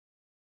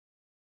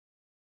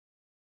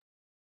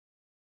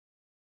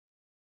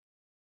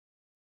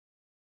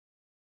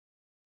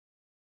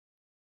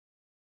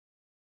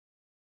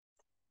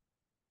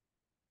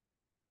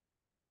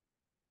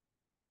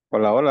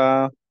Hola,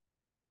 hola.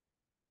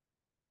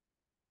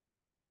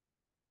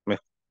 Me-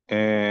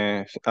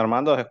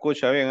 Armando, ¿se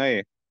escucha bien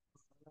ahí?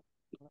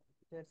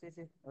 Sí, sí,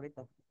 sí,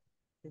 ahorita.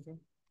 Sí, sí.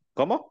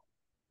 ¿Cómo?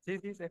 Sí,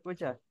 sí, se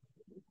escucha.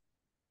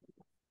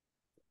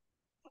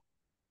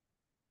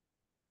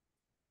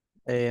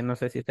 No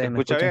sé si ¿Se ustedes me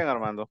escucha escuchan. bien,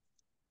 Armando?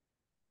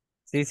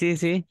 Sí, sí,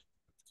 sí.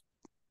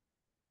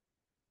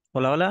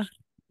 Hola, hola.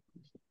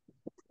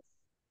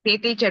 Sí,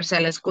 teacher, se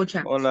le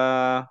escucha.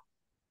 Hola,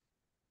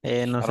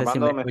 No sé si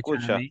me Armando, ¿me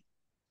escuchan a escucha? mí.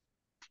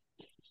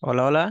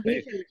 Hola, hola.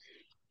 Sí, Sí,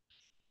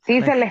 sí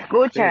 ¿Me- se le sí,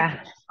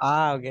 escucha.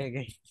 Ah, ok,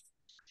 ok.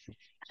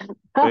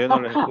 pero yo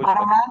no les escucho.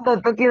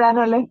 Armando, tú quizás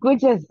no le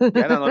escuches.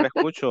 Diana, no le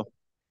escucho.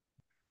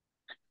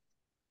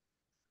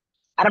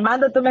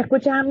 Armando, ¿tú me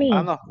escuchas a Ah, mí?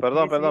 no,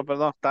 perdón, Sí, perdón, sí.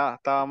 perdón.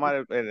 Estaba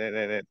mal.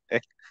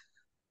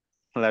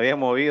 Le había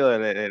movido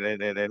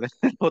el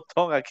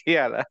botón aquí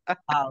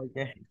Ah, ok.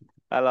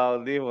 al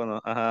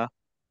audífono. Ajá,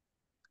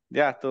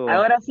 ya estuvo.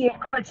 Ahora sí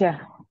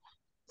escucha.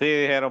 Sí,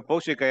 dijeron,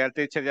 puchi, que ya el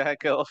teacher ya se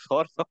quedó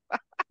sordo.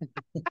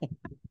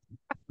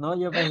 No,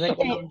 yo pensé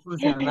que no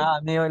funcionaba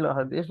ni hoy los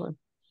audífonos.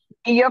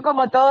 Y yo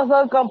como todos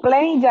son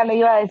complaints, ya le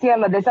iba a decir a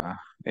los de esa...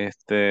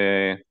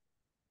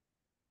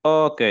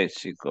 Ok,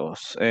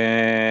 chicos.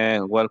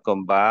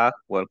 Welcome back.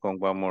 Welcome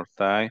one more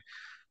time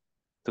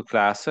to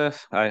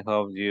classes. I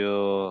hope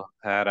you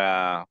had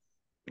a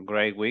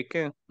great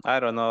weekend. I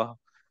don't know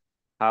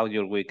how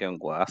your weekend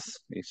was.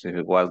 If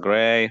it was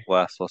great,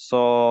 was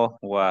so,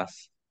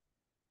 was,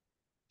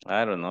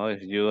 I don't know,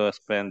 if you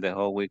spend the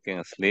whole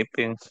weekend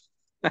sleeping.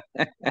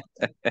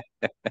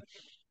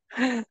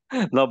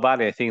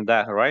 Nobody, I think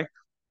that, right?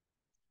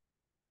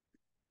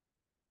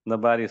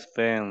 Nobody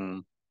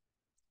spend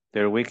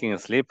their weekend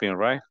sleeping,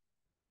 right?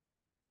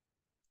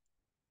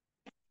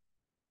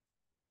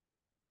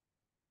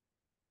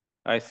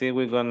 I think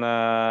we're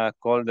gonna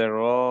call the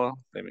roll.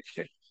 Let me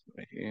check.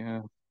 Right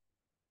here.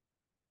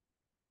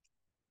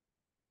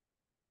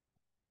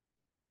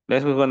 We're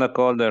gonna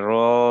call the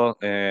roll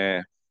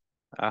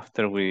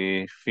after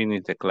we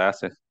finish the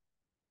classes.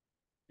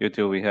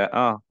 YouTube,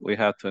 we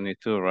have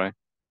 22, right?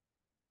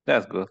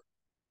 That's good.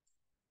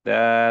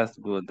 That's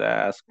good.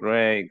 That's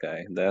great,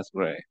 guys. That's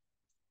great.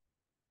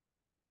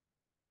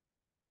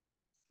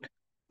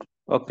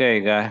 Okay,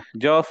 guys.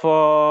 Just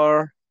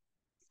for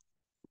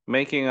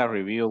making a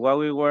review, what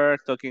we were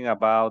talking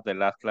about the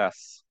last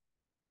class.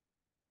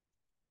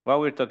 What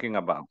we're talking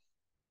about.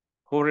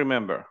 Who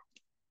remember?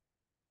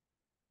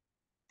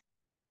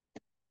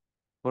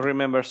 Who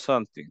remembers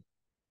something?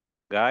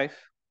 Guys,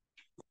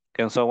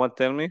 can someone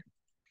tell me?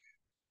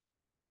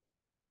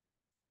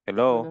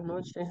 Hello. Buenas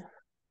noches.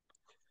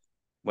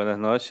 Buenas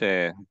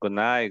noches. Good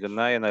night. Good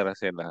night, Ana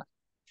Graciela.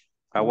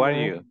 How Good are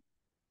night. you?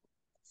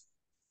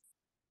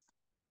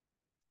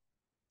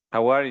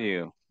 How are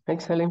you?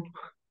 Excellent.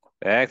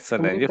 Con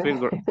Excellent.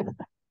 gripe.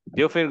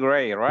 You feel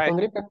great, right? Con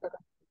gripe.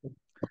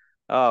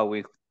 Oh,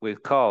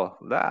 with cold.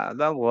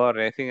 Don't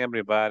worry. I think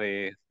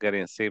everybody is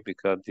getting sick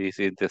because this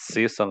is the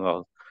season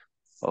of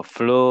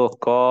flu,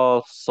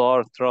 cold,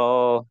 sore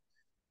throat,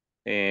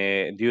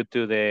 due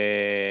to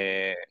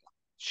the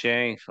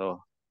change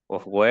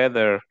of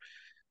weather.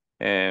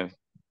 And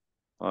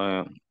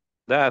uh,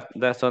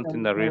 that's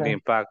something that really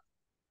impact.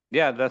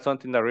 Yeah, that's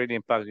something that really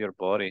impacts your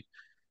body.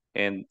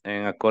 And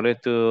according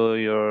to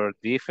your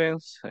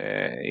defense,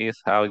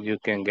 is how you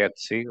can get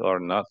sick or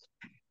not.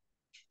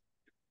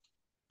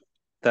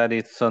 That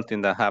is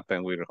something that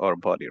happens with our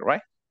body,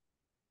 right?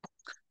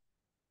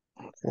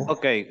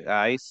 Okay,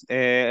 guys.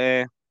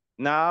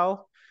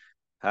 Now,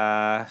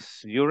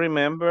 as you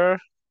remember,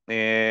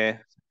 uh,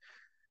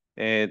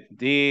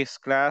 this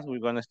class, we're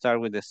going to start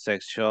with the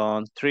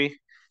section 3.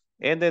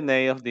 And the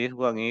name of this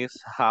one is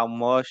How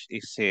Much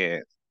Is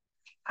It?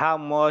 How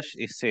much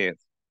is it?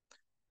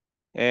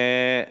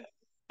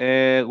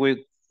 Uh, with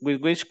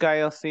which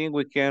kind of thing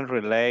we can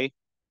relate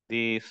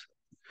this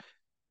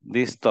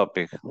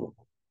topic?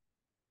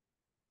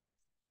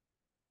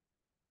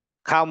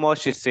 How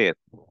much is it?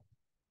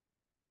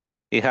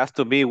 It has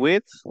to be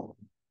with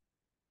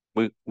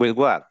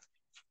what?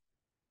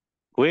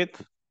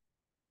 With,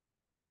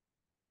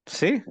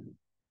 see,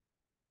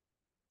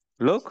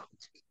 look,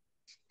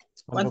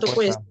 ¿Cuánto ¿Cuánto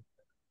cuesta?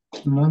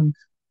 cuesta? Mon-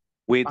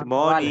 with ¿Cuánto vale?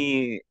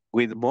 money,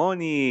 with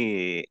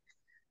money,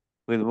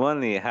 with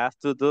money. It has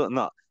to do.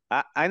 No,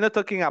 I'm not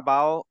talking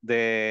about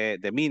the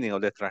meaning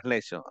of the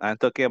translation. I'm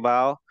talking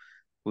about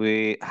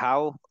we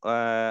how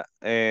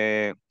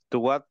to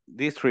what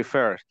this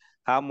refers.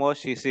 How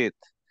much is it?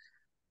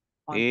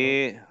 ¿Cuánto?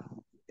 It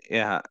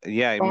yeah,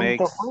 it ¿Cuánto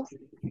makes cuesta?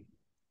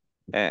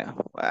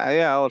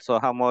 yeah, also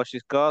how much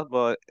it costs,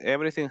 but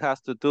everything has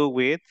to do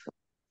with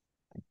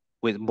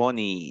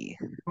money,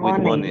 with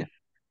money, Money.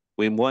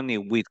 with money,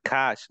 with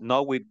cash,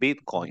 not with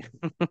Bitcoin.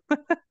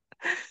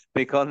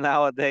 Because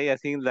nowadays I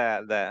think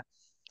that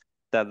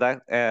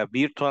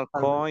virtual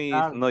coin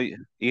Claro.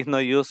 is not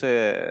used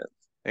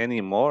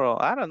anymore.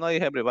 Or I don't know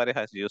if everybody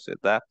has used it.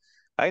 That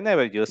I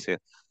never use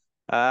it.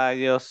 I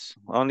just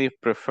only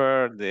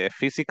prefer the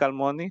physical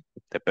money,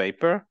 the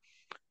paper,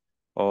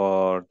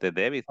 or the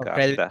debit ¿O card.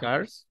 credit That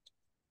cards?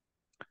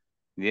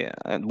 Yeah,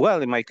 and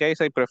well, in my case,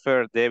 I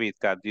prefer debit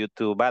card due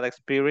to bad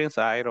experience.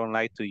 I don't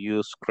like to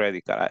use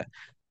credit card.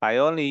 I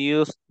only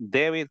use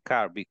debit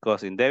card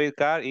because in debit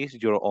card is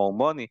your own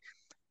money,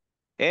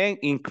 and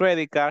in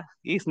credit card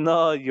it's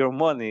not your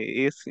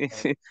money.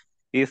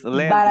 It's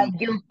lent But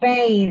you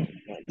pay,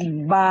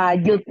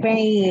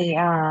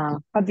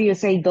 how do you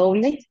say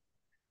double?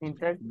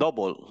 Interest.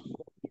 double.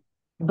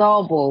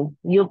 Double.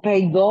 You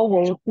pay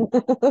double.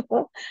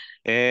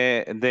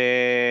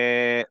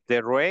 The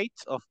rate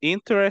of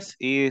interest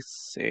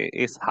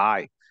is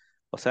high.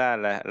 O sea,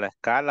 la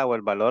escala o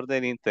el valor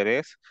del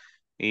interés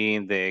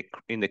in the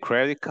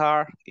credit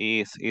card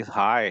is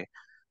high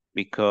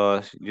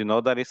because you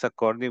know that is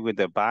according with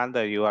the bank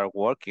that you are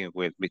working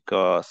with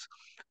because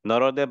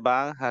not all the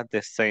bank has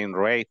the same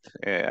rate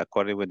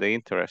according with the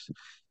interest.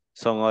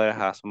 Some other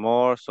has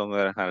more, some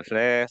other has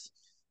less,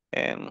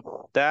 and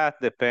that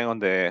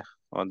depends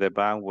on the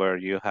bank where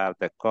you have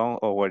the account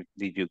or where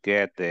did you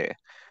get the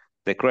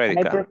credit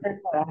And I card. prefer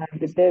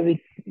the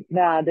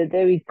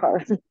debit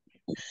card,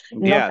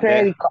 no Yeah, the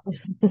credit card.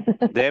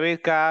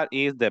 debit card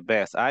is the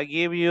best. I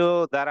give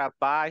you that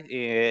advice.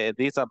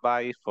 This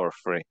advice for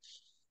free.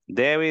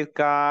 Debit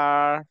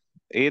card.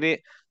 It is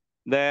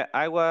the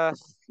I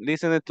was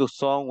listening to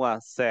someone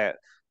said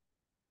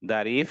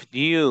that if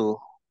you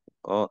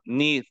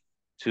need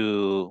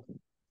to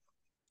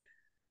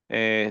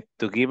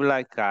to give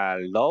like a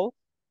loan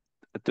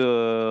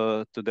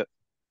to the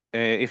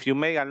if you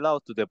make a loan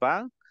to the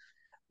bank,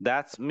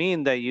 that's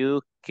mean that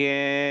you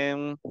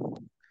can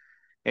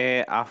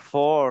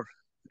afford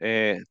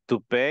to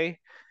pay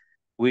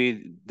with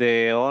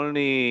the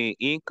only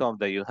income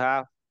that you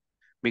have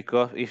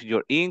because if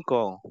your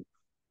income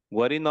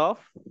were enough,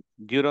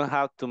 you don't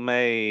have to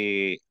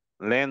make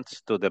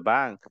lends to the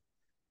bank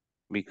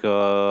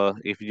because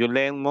if you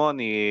lend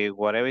money,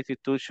 whatever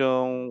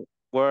institution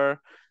were,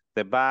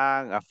 the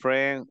bank, a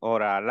friend,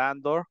 or a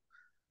landlord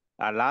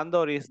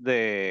is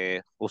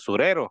the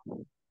usurero.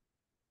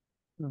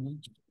 Mhm.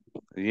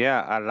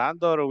 Yeah, a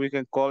landlord we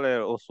can call it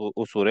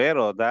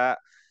usurero. That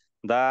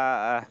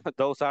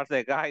those are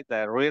the guys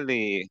that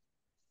really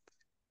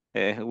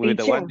with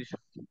the one. Teacher,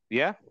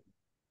 Yeah,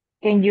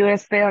 can you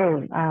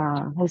spell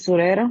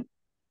usurero?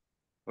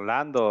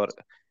 landlord.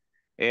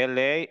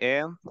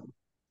 L-A-N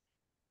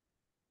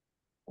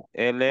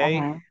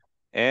Uh-huh.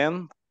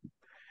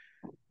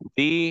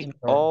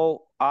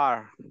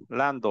 L-A-N-D-O-R.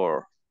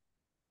 Landor.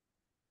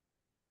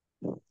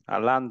 A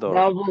landor.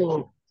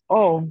 Double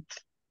O.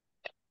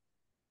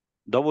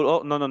 Double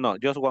O. No, no, no.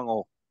 Just one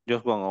O.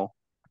 Just one O.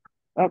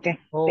 Okay,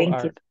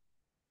 thank you. OR.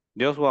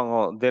 Just one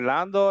O. The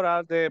landor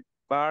are the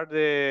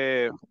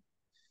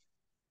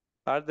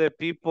are the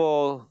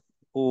people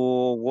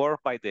who work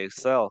by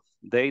themselves.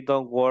 They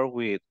don't work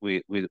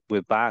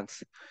with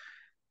banks.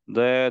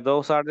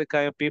 Those are the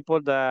kind of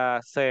people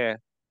that say,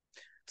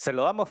 se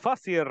lo damos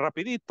fácil,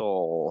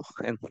 rapidito.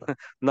 And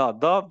no,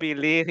 don't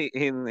believe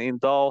in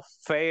those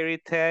fairy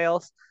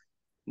tales.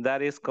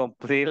 That is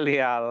completely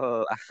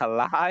a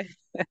lie.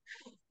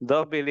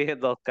 Don't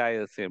believe those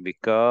kind of things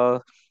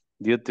because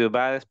due to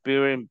bad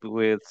experience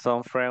with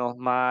some friend of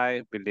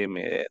mine, believe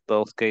me,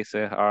 those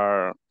cases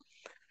are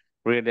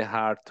really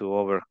hard to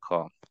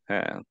overcome.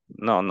 And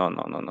no, no,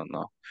 no, no, no,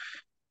 no.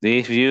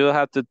 If you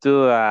have to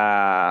do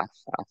a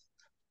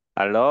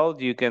loan,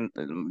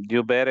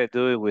 you better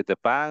do it with the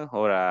bank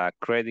or a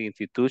credit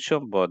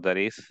institution, but that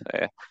is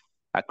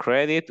a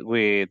credit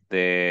with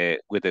the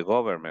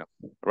government,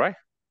 right?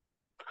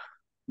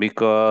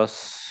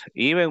 Because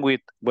even with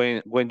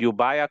when you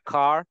buy a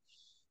car,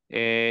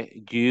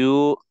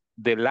 you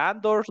the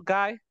landlord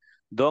guy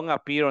don't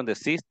appear on the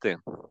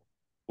system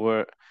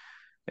where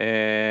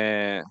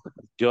uh,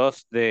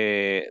 just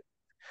the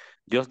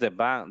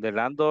bank the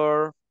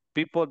landlord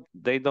people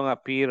they don't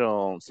appear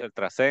on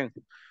Celtracen.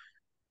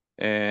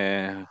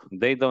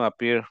 They don't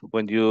appear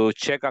when you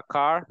check a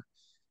car.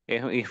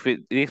 If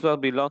this one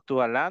belongs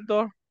to a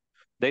landlord,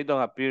 they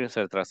don't appear in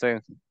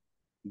Celtracen.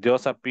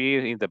 Just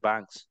appear in the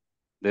banks.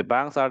 The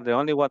banks are the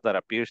only one that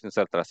appears in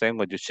Celtracen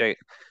when you check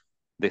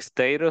the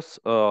status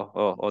of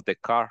the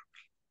car.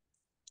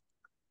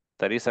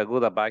 That is a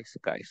good advice,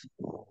 guys.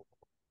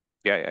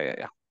 Yeah, yeah, yeah,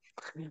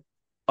 yeah.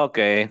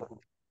 Okay.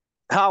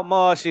 How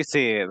much is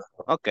it?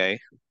 Okay.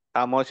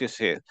 How much is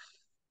it?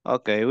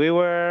 Okay, we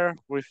were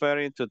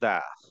referring to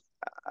that.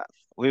 Uh,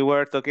 We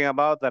were talking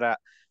about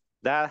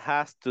that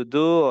has to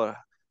do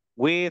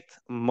with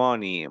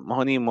money,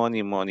 money,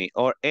 money, money,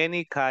 or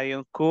any kind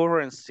of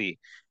currency.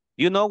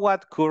 You know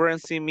what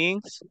currency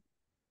means?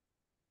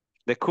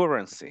 The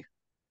currency,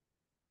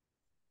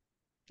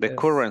 the Yes.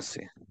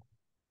 currency.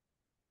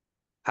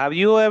 Have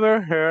you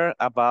ever heard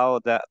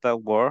about that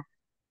word,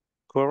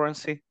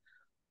 currency?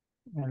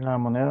 La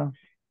moneda.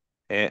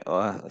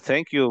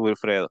 Thank you,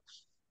 Wilfredo.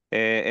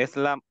 Es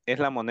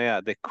la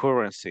moneda, the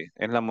currency,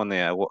 es la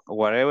moneda.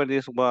 Whatever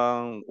this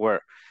one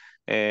word.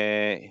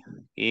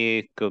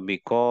 It could be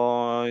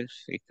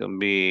coins, it could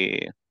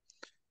be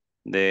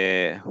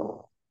the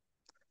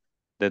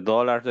the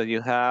dollars that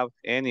you have,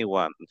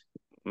 anyone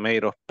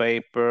made of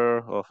paper,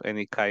 of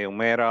any kind of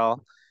metal.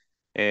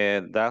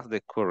 That's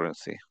the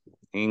currency.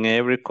 In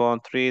every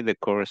country, the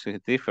currency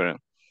is different.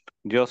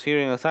 Just here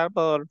in El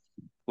Salvador,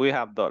 we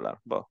have dollar,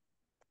 but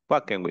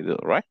what can we do,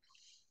 right?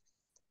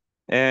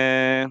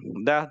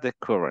 And that's the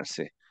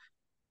currency.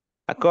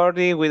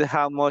 According with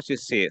how much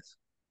is it.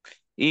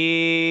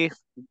 If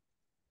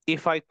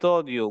if I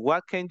told you,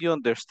 what can you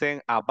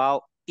understand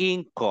about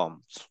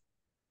incomes?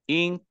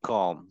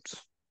 Incomes.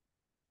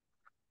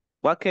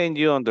 What can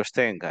you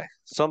understand, guys?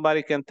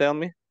 Somebody can tell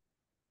me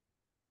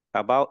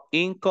about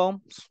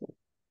incomes?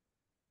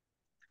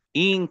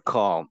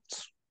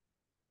 Incomes.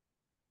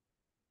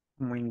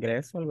 Como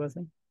ingreso, algo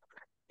así.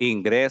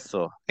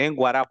 Ingreso. And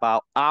what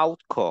about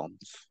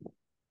outcomes?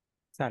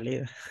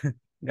 Salida.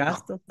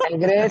 Gasto.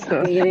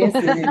 Egresos.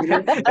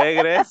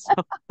 Egreso.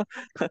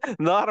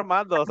 No,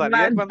 Armando,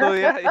 salida es Armando.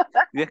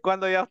 y es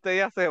cuando ya usted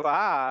ya se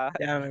va.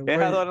 Ya me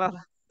Esas voy. son las,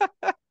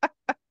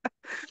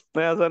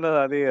 esas son las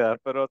salidas,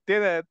 pero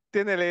tiene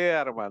la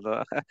idea,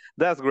 Armando.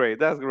 That's great,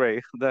 that's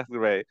great, that's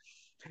great.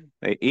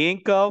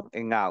 Income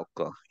and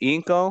outcome.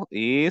 Income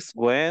is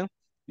when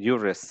you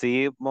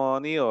receive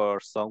money or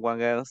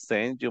someone else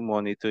sends you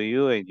money to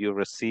you and you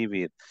receive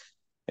it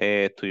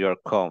to your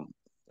account.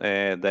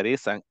 That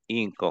is an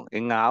income.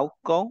 And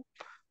outcome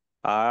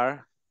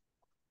are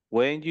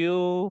when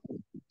you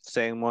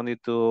send money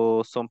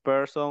to some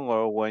person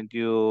or when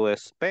you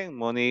spend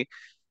money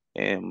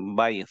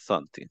buying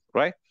something,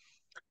 right?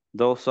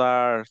 Those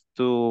are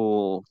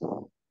two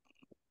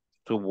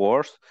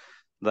words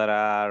that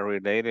are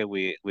related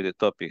with the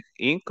topic,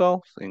 income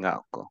and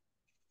outcome.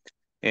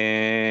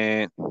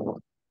 And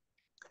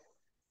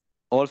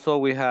also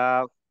we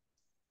have,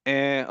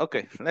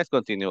 okay, let's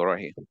continue right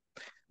here.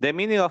 The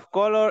meaning of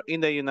color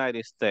in the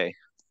United States.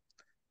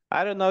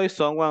 I don't know if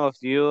someone of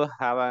you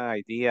have an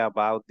idea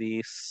about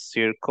this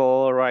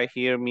circle right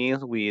here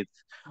means with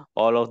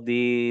all of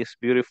these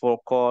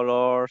beautiful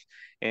colors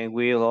and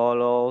with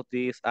all of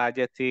these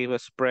adjective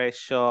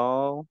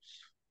expressions.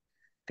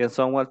 Can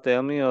someone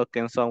tell me or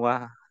can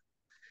someone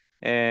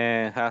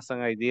has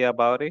an idea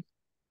about it?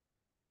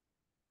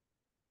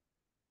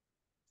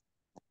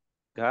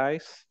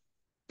 Guys?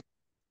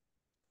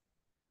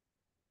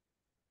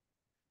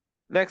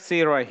 Let's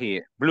see right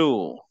here.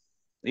 Blue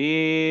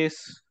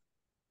is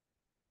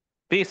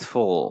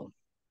peaceful.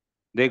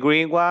 The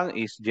green one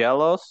is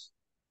jealous.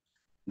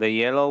 The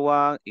yellow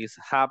one is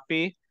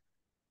happy.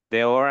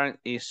 The orange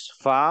is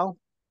fun.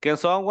 Can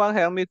someone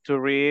help me to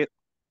read?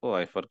 Oh,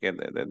 I forget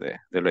the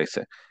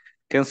letter.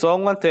 Can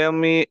someone help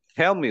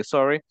me,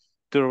 sorry,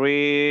 to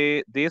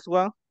read this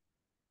one?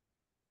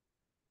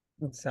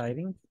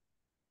 Exciting.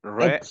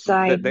 Red,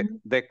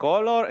 Exciting. the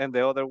color and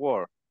the other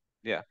word.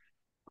 Yeah.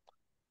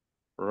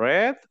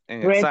 Red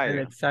and Red.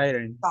 Very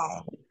exciting. exciting.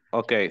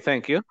 Okay,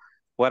 thank you.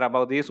 What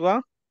about this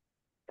one?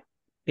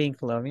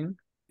 Pink loving.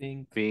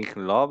 Pink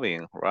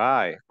loving,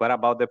 right. What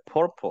about the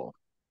purple?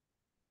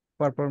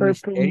 Purple Purple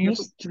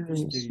mysterious.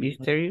 mysterious.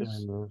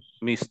 Mysterious.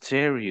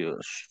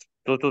 Mysterious.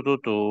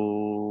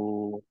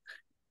 Tu.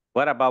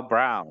 What about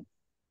brown?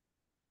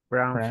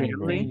 Brown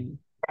friendly.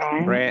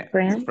 Fri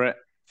Friend. fri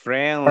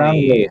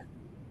friendly.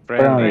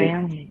 Friendly.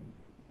 Friendly.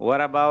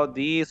 What about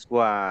this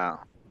one?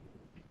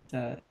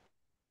 Black.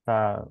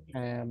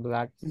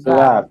 Black.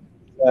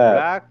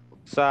 Black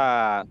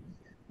sad.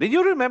 Did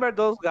you remember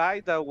those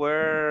guys that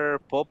were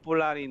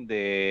popular in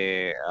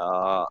the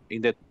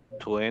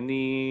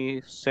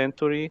 20th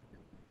century?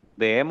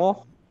 The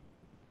emo?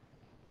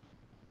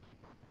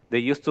 They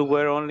used to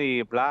wear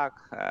only black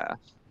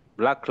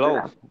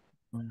clothes.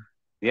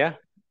 Yeah.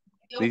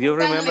 Did you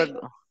remember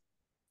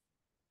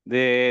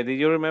did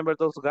you remember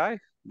those guys?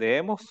 The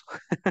emos?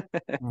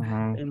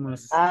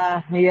 Famous.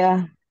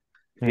 Yeah.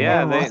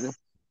 Yeah, Emos.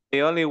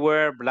 they only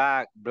wear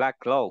black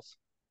clothes,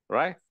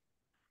 right?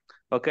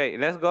 Okay,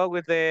 let's go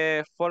with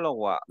the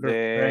follow up.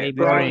 Gray This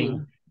one,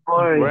 boring.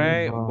 Boring. Boring.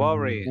 gray,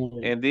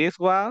 boring, and this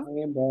one,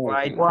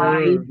 White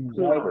White. pure.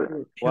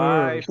 Pure. Pure.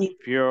 white,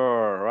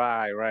 pure.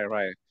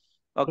 Right.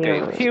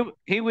 Okay, Pure.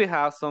 here we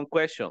have some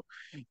question.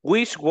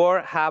 Which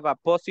word have a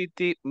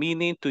positive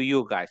meaning to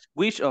you guys?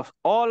 Which of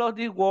all of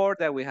these words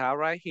that we have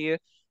right here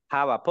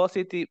have a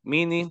positive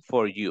meaning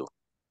for you?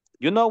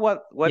 You know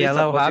what is a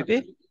Yellow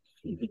positive? happy.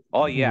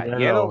 Oh yeah,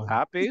 yellow,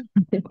 happy.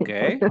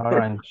 Okay.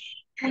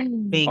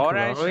 Pink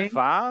Orange, loving.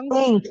 fun.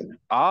 Pink.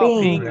 Oh,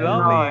 Pink. pink, No.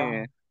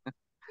 lovely.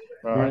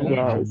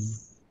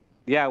 Yes.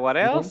 Yeah, what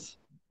else?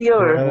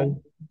 Pure.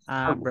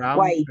 Brown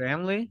White.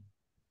 friendly.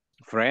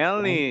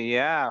 Friendly,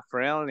 yeah,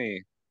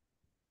 friendly.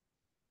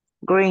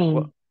 What?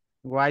 Green.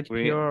 White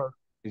Green. pure.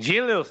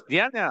 Julius,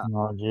 Diana.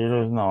 No,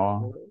 Julius,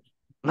 no.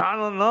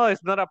 No,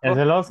 it's not a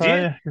Ese lo Gi-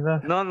 sabe,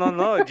 quizás.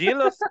 no,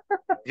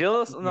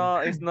 Julius, no,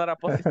 it's not a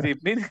positive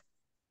meaning.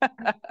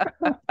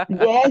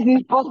 Yes,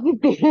 it's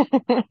positive.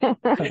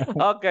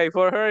 Okay,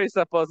 for her, it's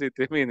a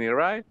positive meaning,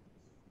 right?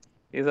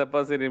 It's a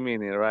positive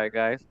meaning, right,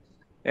 guys?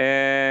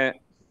 Uh,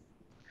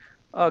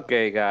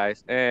 okay,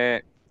 guys.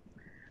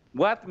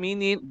 What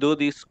meaning do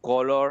this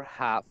color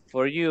have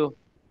for you?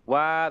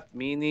 What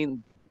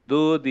meaning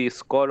do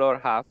this color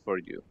have for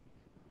you?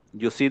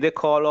 You see the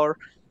color,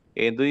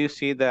 and do you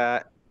see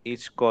that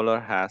each color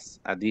has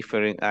a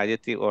different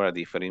adjective or a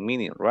different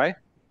meaning, right?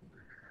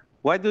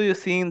 Why do you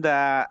think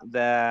that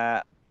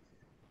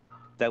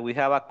we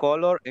have a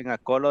color and a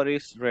color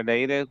is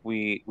related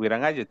with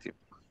an adjective?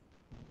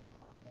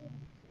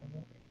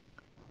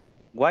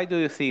 Why do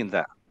you think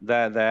that?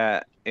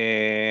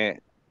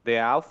 The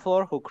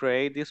author who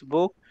created this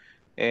book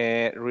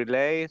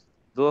relates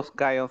those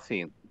kind of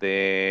things,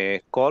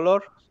 the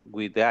color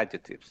with the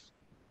adjectives.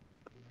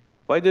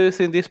 Why do you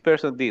think this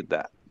person did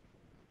that?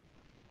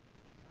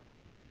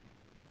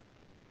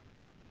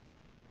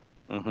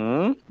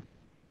 Mm-hmm.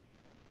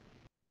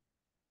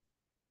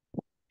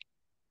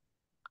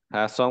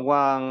 Has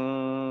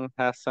someone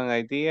has an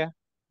idea?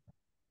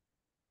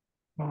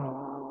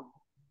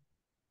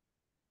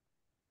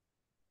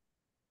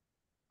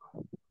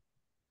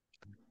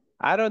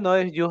 I don't know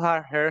if you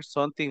have heard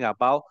something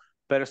about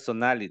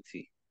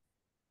personality.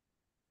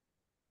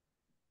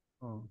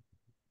 Oh.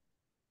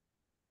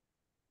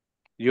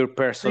 Your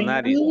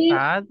personality. Friendly,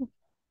 Add,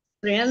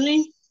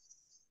 friendly,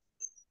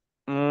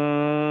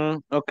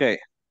 Okay.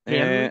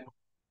 friendly.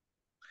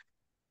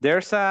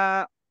 There's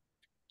a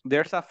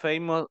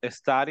famous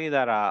study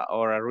that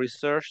or a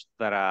research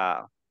that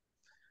a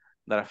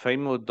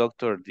famous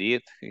doctor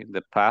did in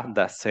the past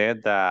that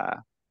said that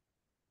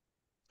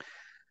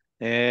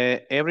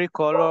every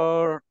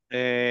color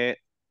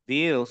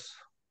deals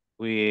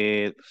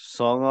with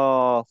some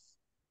of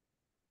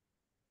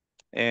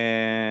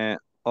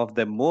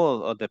the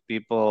mood of the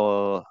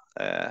people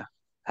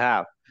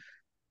have.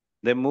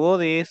 The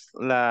mood is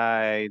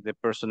like the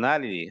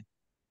personality.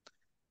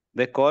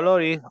 The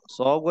color is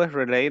always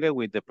related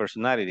with the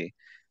personality.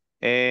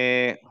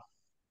 Uh,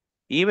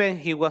 Even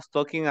he was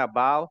talking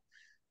about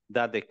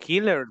that the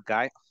killer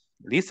guy,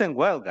 listen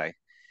well, guy,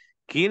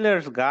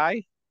 killer's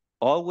guy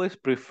always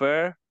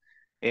prefer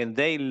and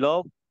they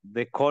love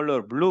the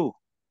color blue.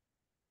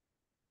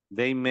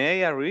 They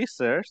made a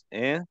research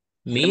and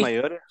the Me?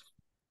 majority,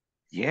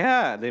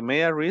 yeah, they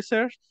made a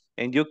research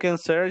and you can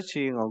search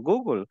in on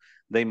Google.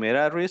 They made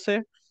a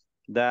research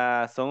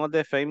that some of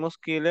the famous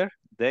killers,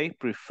 they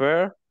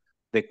prefer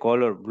the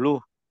color blue.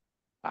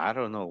 I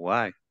don't know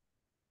why.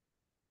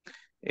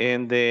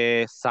 And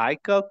the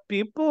psycho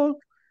people,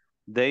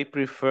 they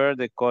prefer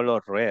the color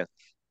red.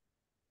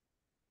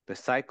 The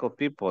psycho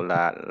people,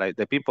 like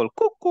the people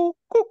cuckoo,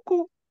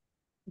 cuckoo.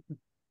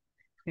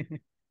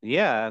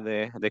 Yeah,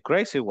 the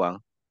crazy one.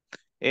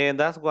 And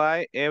that's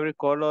why every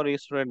color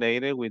is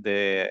related with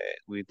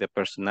the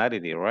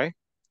personality, right?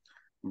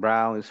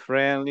 Brown is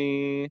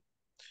friendly,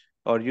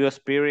 or you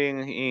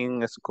experience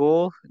in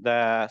school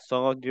that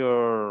some of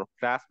your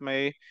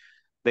classmates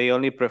they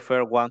only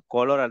prefer one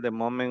color at the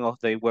moment of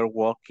they were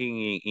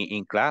working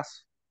in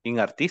class in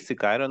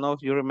artistic. I don't know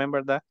if you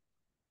remember that.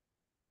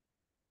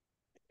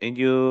 And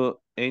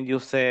you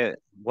said,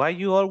 why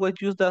you always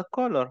use that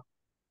color?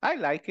 I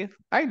like it.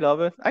 I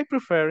love it. I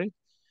prefer it.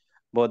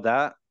 But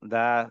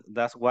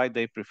that's why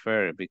they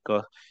prefer it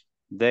because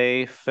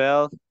they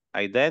felt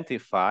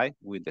identified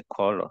with the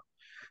color.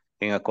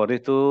 And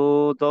according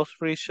to those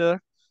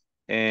research,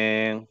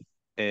 and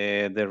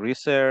the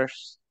research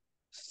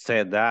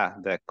said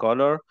that the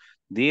color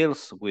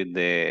deals with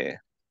the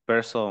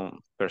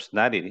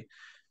personality.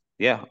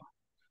 Yeah,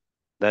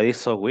 that is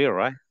so weird,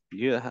 right?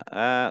 You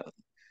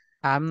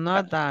I'm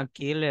not a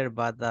killer,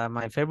 but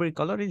my favorite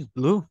color is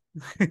blue.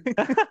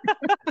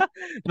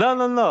 no,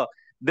 no, no.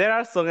 There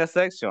are some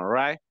exceptions,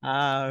 right?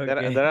 Ah, There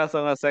okay. are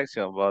some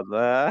exceptions, but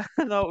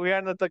no, we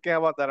are not talking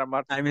about that,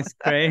 Martin. I'm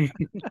spraying.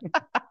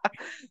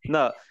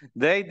 No,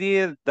 they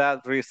did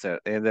that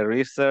research, and the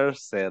research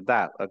said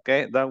that.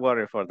 Okay, don't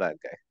worry for that,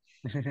 guy.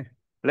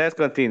 Let's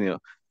continue.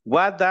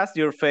 What does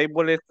your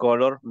favorite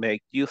color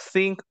make you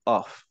think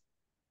of?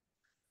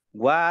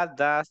 What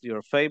does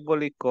your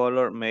favorite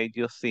color make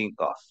you think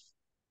of?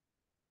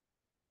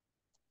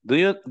 Do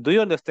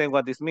you understand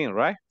what this means,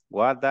 right?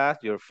 What does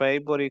your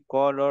favorite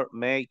color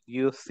make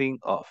you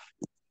think of?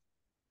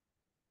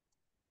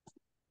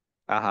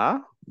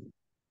 Ajá.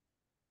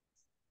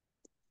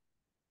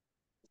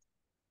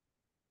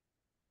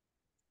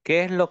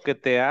 ¿Qué es lo que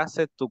te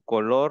hace tu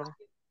color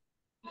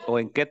o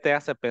en qué te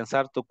hace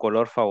pensar tu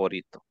color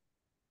favorito?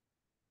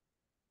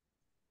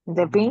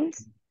 The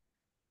pins,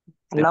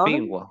 The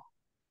loving. pink one.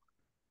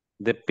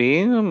 The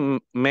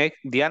pink make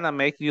Diana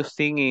make you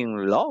sing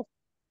in love.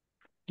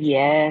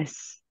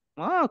 Yes.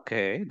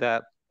 Okay,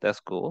 that's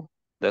cool.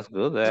 That's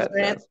good. red,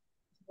 That's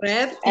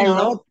red And in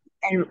red, love.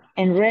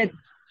 and red,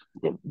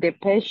 the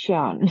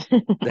passion.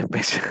 the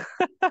patient,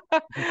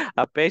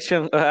 a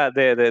patient,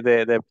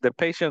 the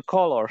patient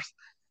colors.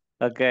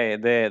 Okay,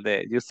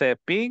 the you said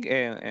pink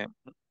and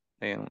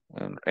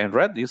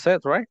red. You said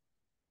right.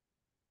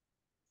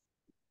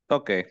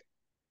 Okay.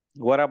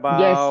 What about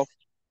Yes.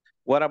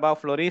 what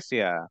about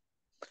Floricia?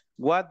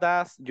 What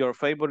does your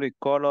favorite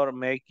color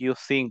make you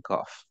think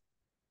of?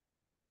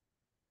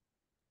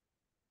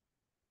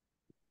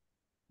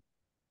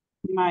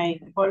 My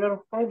color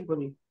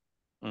favorite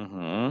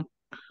Mm-hmm.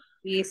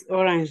 is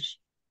orange.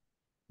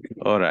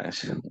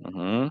 Orange.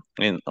 Mm-hmm.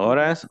 In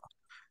orange,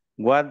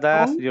 what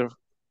does Brown, your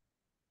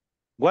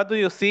What do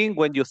you think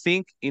when you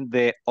think in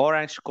the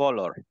orange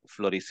color,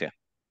 Floricia?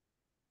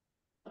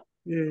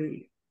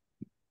 Mm,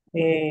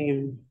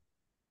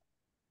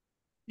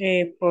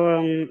 eh,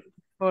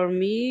 for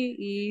me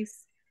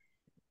is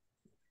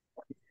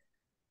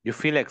You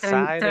feel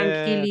excited?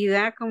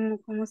 tranquilidad,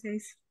 ¿cómo se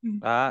dice?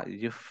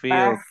 You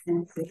Paz.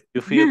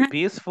 feel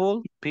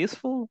peaceful?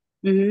 Peaceful?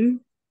 Mhm.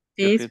 You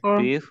feel Peaceful,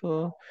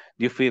 peaceful?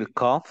 You feel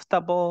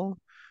comfortable?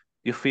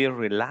 You feel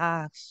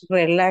relaxed?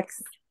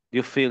 relax.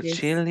 You feel Yes.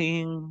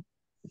 chilling?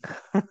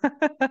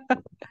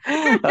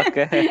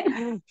 Okay.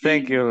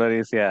 Thank you,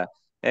 Laricia.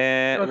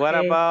 And what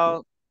Okay.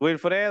 about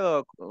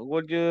Wilfredo?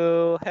 Would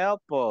you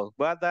help us?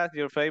 What does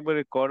your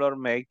favorite color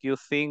make you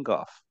think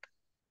of?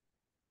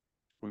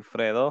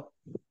 Wilfredo?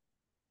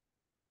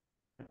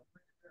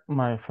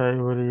 My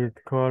favorite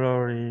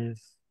color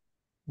is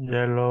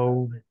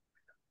yellow,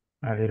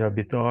 a little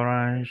bit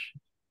orange,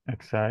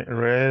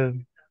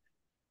 red.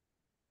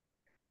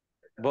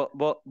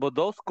 But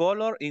those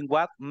colors in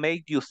what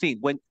make you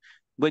think?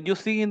 When you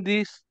see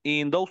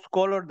in those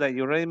colors that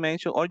you already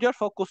mentioned, or you're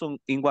focused on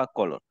in what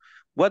color?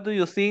 What do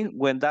you think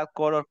when that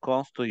color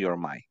comes to your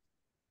mind?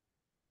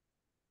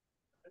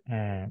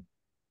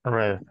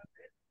 Red.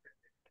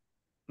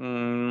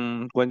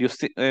 When you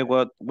see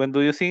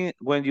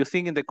when you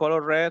think in the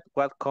color red,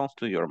 what comes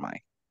to your mind?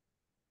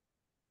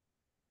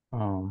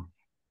 Um,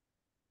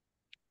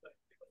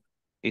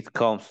 It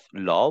comes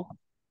love.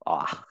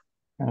 Ah,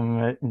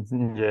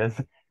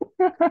 yes.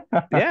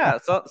 yeah.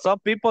 So some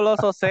people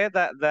also say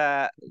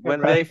that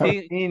when they Right for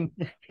think in.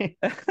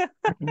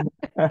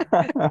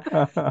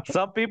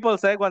 some people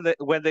say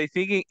when they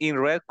think in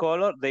red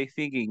color, they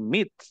think in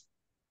meat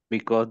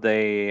because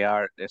they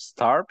are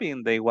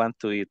starving. They want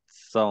to eat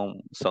some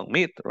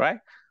meat, right?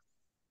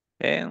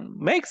 And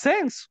makes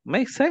sense,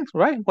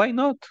 right? Why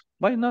not?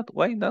 Why not?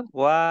 Why not?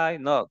 Why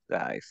not,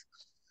 guys?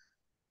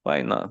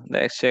 Why not?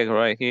 Let's check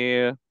right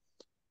here.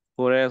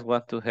 Who else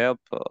want to help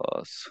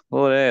us?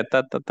 Who else?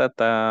 Ta ta ta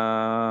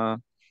ta.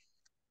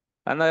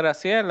 Ana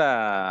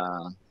Graciela,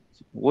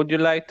 would you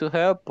like to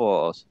help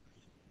us?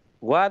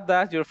 What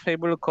does your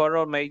favorite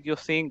color make you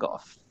think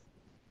of?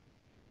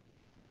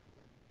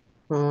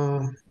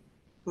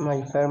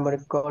 My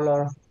favorite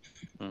color,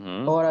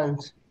 Mm-hmm.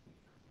 orange.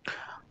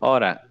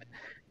 Ahora,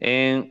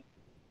 and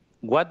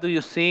what do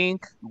you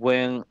think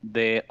when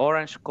the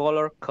orange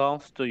color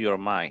comes to your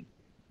mind?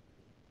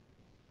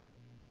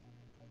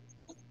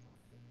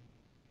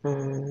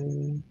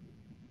 Mm,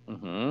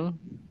 Mm-hmm.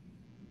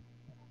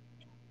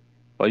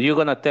 Well, you're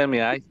gonna tell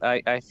me. I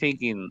think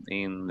the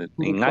in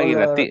color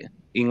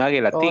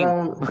Águila Latin.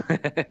 orange,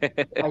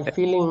 I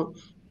feeling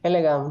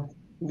elegant,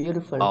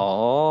 beautiful.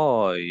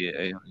 Oh,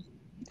 yeah,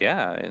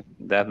 yeah.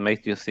 That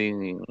makes you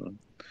think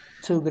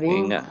To in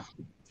green,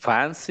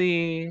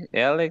 fancy,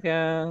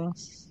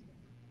 elegance.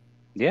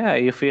 Yeah,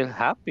 you feel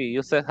happy.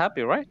 You said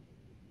happy, right?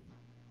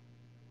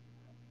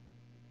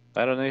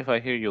 I don't know if I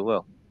hear you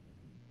well.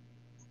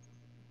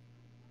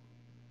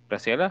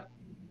 Graciela,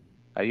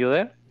 are you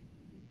there?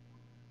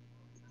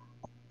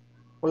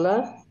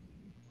 hola.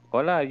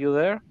 Hola, are you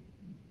there?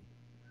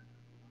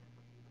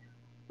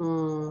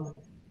 Mm,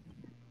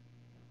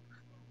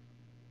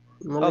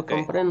 no le Okay.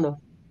 comprendo.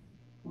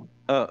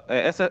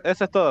 Eso es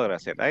todo,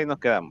 Graciela. Ahí nos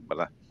quedamos,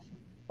 ¿verdad?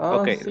 Ah,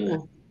 Okay. sí.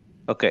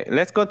 Okay.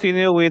 Let's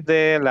continue with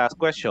the last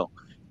question.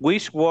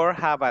 Which word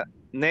have a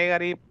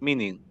negative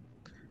meaning?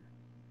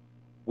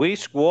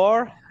 Which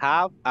word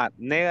have a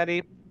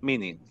negative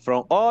meaning?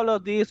 From all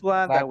of these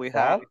ones that Like we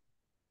have, sad.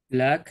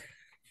 Black.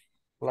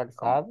 Like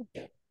sad.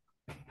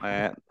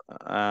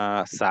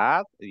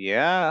 sad,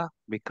 yeah,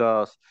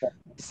 because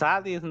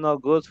sad is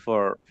not good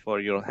for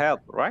your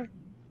health, right?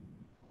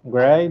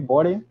 Gray,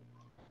 body.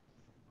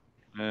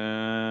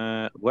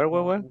 Where?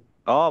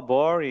 Oh,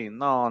 boring.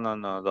 No, no,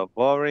 no. The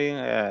boring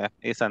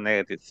is a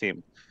negative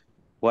theme.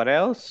 What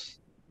else?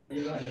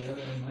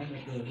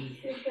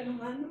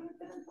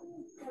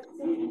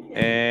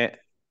 Uh,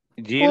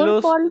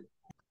 jealous, Purple.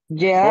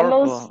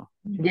 Jealous. purple.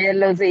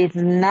 Jealous is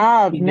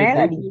not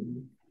negative.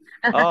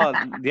 Oh,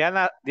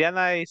 Diana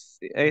is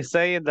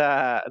saying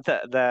that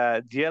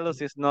the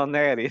jealous is not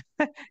negative.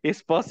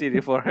 It's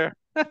positive for her.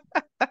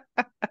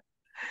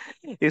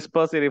 It's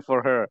positive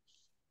for her.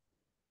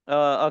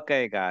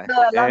 Okay, guys.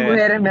 Todas las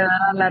mujeres me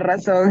dan la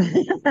razón.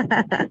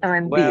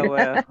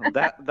 Mentira.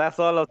 Well, that's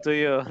all up to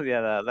you.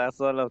 Yeah, that's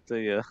all up to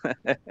you.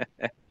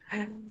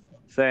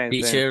 Same.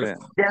 Teacher,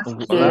 Just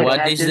Hola. kidding. what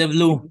I is just the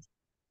blue?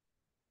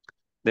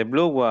 The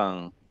blue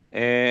one.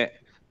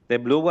 The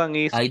blue one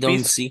is I don't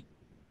peace. see.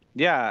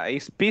 Yeah,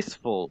 it's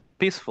peaceful.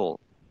 Peaceful.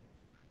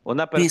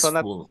 Una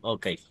persona, Peaceful.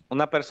 Okay.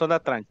 una persona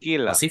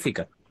tranquila,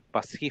 Pacifica.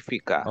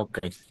 pacífica.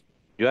 Okay.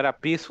 You are a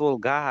peaceful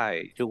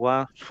guy. You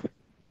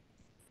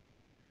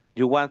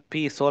want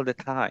peace all the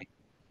time.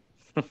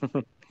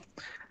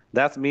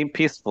 That's mean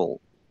peaceful.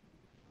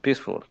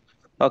 Peaceful.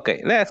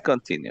 Okay, let's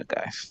continue,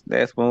 guys.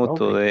 Let's move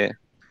to Okay. the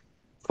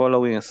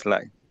following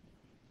slide.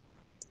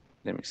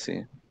 Let me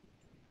see.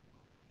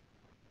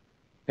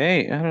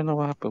 Hey, I don't know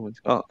what happened with.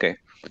 Oh, okay.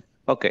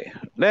 Okay.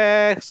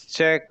 Let's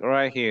check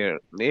right here.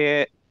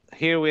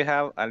 here we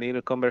have a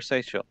little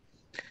conversation.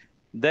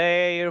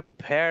 They're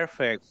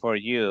perfect for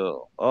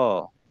you.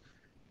 Oh,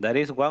 that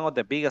is one of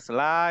the biggest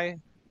lies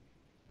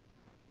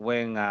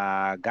when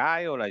a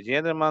guy or a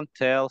gentleman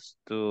tells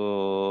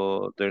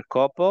to their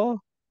couple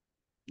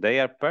they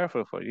are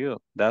perfect for you.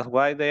 That's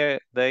why they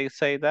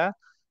say that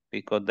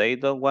because they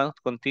don't want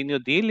to continue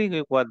dealing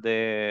with what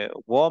the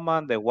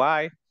woman, the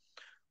wife,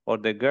 or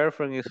the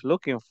girlfriend is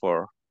looking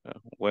for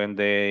when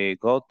they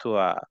go to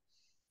a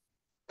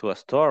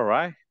store,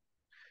 right?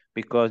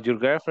 Because your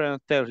girlfriend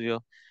tells you,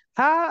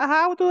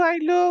 how do I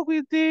look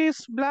with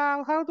this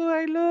blouse? How do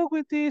I look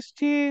with this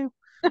jean?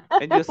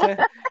 And you say,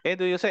 and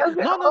do you say, That's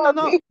no, no, no,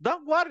 no, horrible.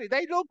 don't worry,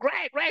 they look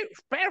great, great,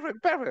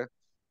 perfect, perfect.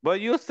 But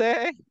you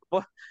say,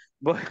 but,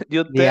 but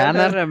you tell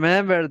Diana, her,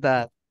 remember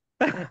that.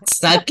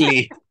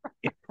 Exactly.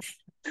 but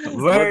do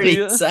Very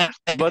you,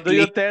 but do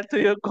you exactly. tell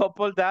to your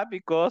couple that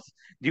because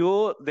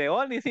you, the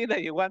only thing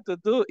that you want to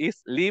do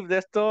is leave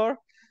the store,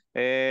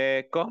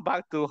 come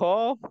back to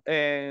home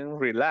and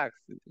relax.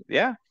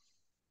 Yeah,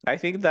 I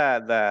think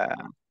that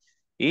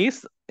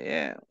is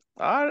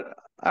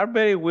are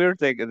very weird.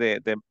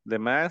 The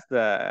mans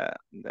that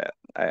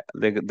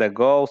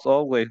goes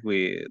always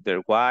with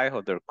their wife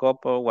or their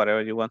couple,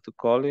 whatever you want to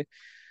call it,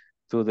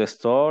 to the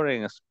store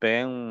and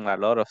spend a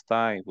lot of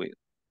time with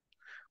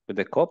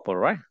the couple,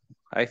 right?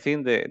 I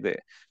think the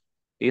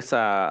is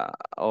a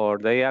or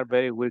they are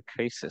very weird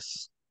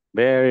cases,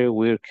 very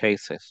weird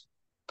cases.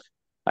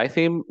 I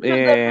think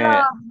Because they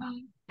love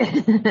me.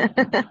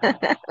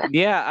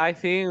 yeah, I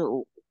think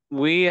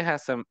we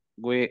as a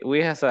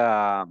we as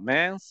a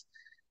men's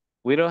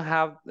we don't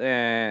have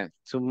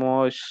too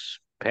much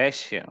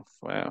passion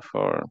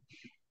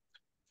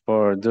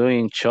for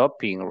doing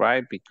shopping,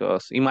 right?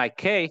 Because in my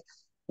case,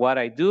 what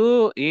I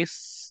do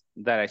is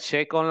that I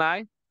check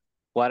online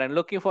what I'm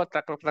looking for,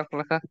 clac, clac, clac,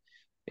 clac, clac,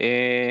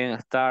 and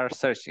start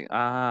searching.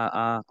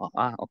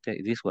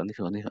 Okay, this one.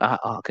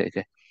 Okay,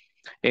 okay.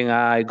 And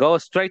I go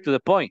straight to the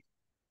point.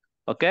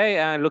 Okay,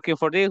 I'm looking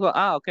for this one.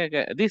 Okay,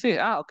 okay. This is,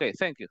 okay,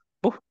 thank you.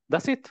 Poof,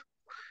 that's it.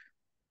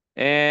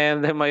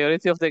 And the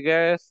majority of the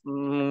girls,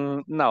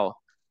 no.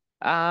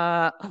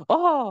 Uh,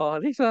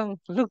 this one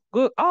look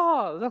good.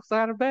 Oh, those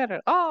are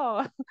better.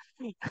 Oh,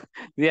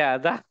 yeah,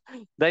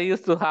 that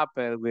used to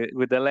happen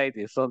with the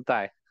ladies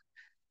sometimes.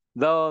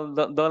 Don't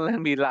let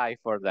me lie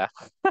for that.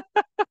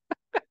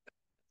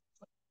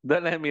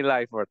 Don't let me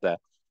lie for that.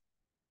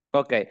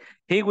 Okay,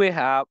 here we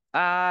have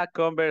a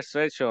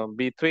conversation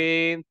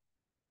between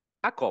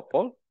a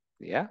couple,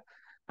 yeah,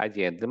 a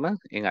gentleman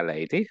and a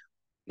lady.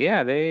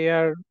 Yeah, they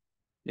are.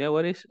 Yeah,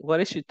 what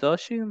is she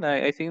touching?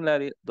 I think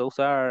that those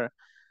are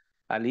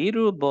a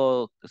little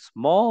but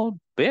small,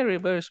 very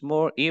very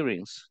small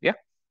earrings. Yeah.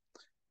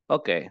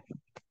 Okay.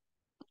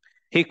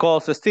 He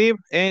calls Steve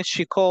and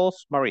she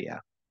calls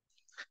Maria.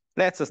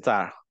 Let's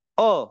start.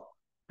 Oh,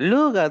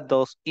 look at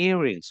those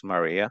earrings,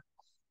 Maria.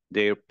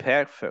 They're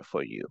perfect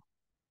for you.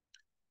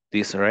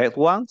 These red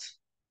ones?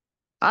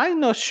 I'm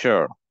not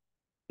sure.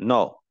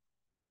 No,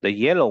 the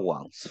yellow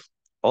ones.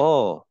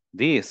 Oh,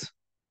 these.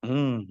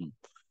 Mm,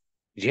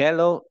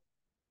 yellow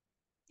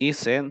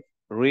isn't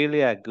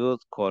really a good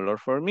color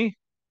for me.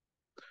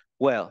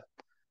 Well,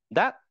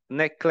 that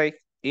necklace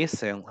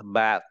isn't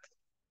bad.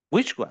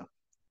 Which one?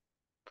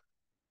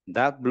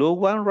 That blue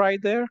one right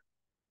there?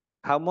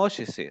 How much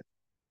is it?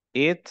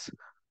 It's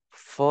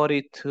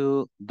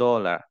 $42.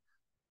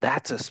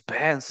 That's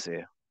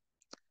expensive.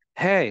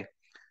 Hey,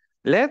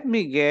 let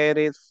me get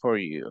it for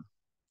you.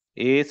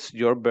 It's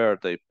your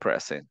birthday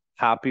present.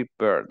 Happy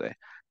birthday.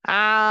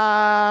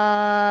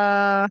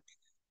 Ah,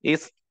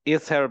 it's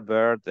her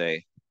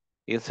birthday.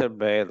 It's her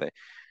birthday.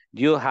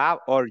 You have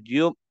or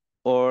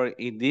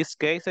in this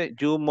case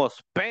you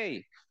must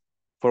pay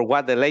for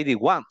what the lady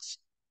wants.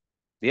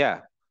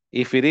 Yeah.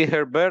 If it is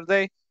her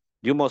birthday,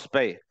 you must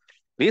pay.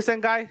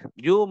 Listen, guys,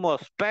 you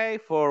must pay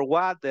for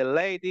what the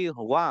lady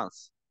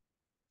wants.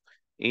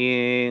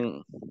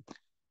 In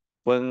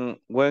when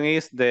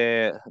is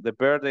the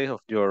birthday of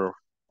your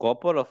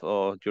couple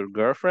of your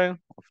girlfriend,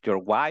 of your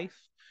wife,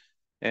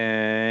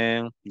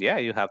 and yeah,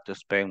 you have to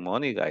spend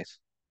money, guys.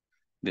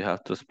 You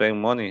have to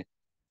spend money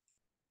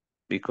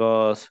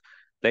because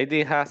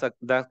lady has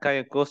that kind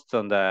of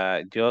custom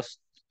that just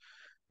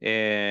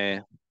uh,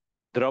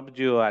 drop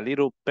you a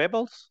little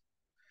pebbles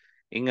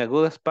in a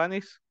good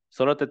Spanish.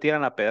 Solo te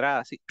tiran la pedrada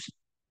así.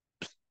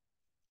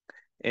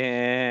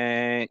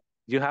 And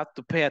you have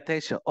to pay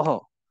attention.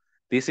 Oh,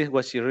 this is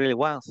what she really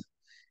wants.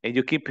 And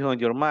you keep it on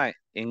your mind.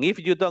 And if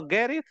you don't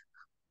get it,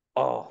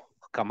 oh,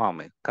 come on,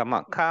 man. Come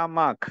on, come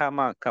on, come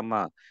on, come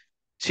on.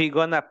 She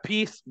gonna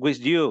peace with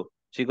you.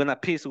 She gonna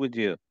peace with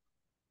you.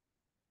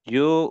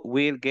 You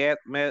will get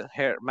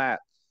her mad.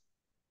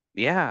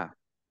 Yeah.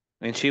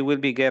 And she will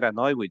be get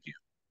annoyed with you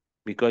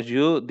because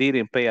you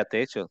didn't pay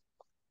attention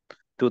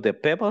to the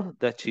pebble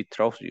that she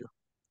throws you.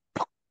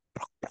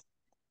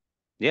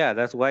 Yeah,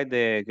 that's why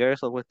the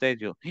girls always tell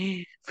you,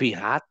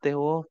 fíjate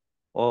vos,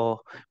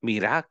 or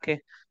mira que.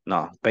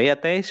 No, pay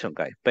attention,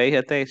 guys. Pay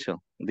attention.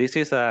 This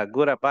is a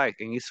good advice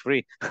and it's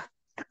free.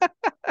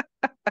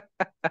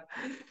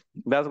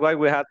 That's why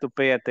we have to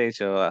pay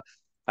attention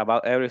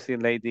about everything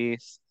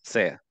ladies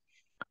say.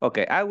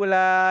 Okay, I would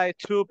like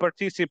to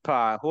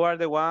participate. Who are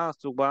the ones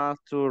who want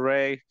to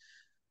raise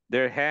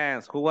their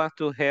hands? Who wants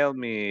to help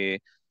me? Me,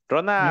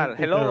 Ronald,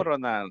 hello, teacher.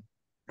 Ronald.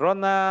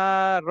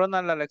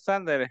 Ronald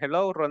Alexander,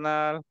 hello,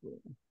 Ronald.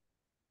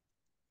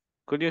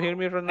 Could you hear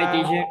me, Hi, Ronald?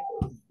 teacher.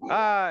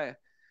 Hi,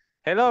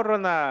 hello,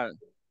 Ronald.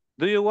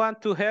 Do you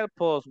want to help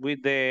us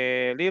with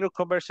the little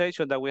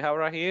conversation that we have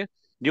right here?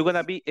 You're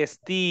gonna be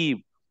Steve.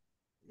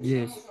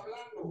 Yes.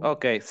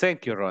 Okay,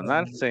 thank you,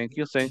 Ronald. Thank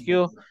you, thank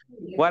you.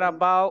 What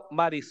about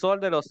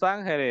Marisol de Los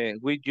Ángeles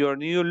with your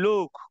new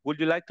look? Would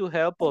you like to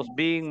help us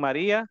being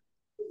Maria?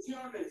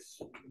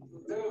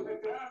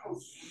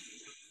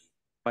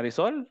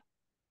 Marisol?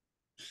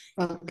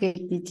 Okay,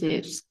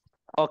 teachers.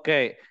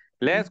 Okay,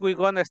 we're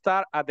gonna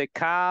start at the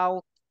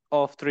count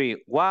of three.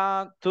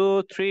 1,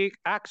 2, 3,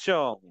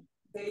 action.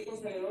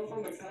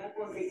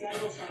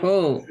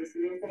 Oh,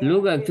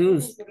 look at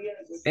us.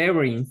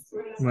 Erin,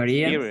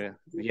 Maria, Here,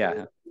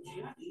 yeah.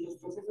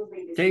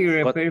 they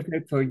are Got,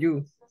 perfect for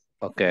you.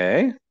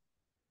 okay.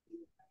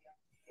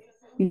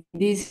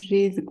 This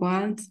red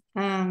one,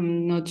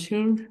 I'm not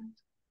sure.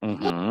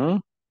 Mm-hmm.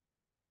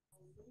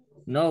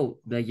 No,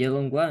 the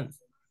yellow one.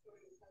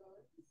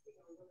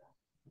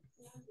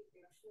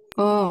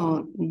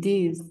 Oh,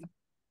 this.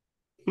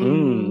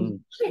 Mm.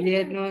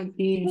 Yellow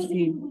is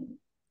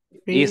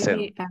Isn't.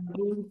 really a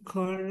good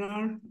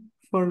color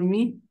for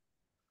me.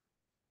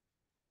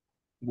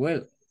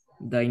 Well,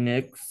 the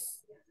next,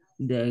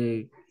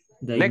 the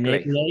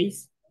Necklace.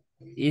 necklace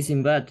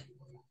isn't bad.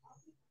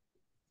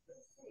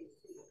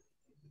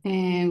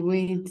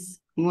 With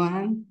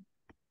one,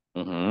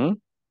 Mm-hmm.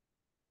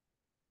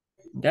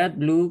 That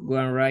blue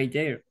one right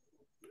there.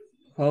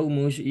 How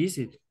much is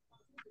it?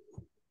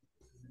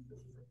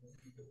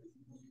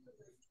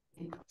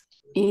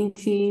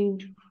 easy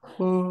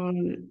for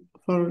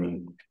for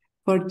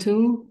for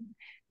two.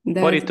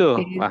 That 42.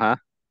 is Uh-huh.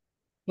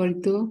 for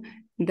two.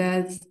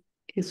 That's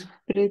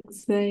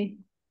expressive.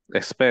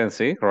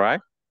 Expensive,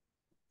 right?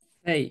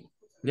 Hey,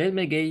 let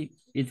me get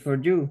it for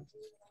you.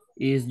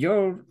 Is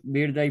your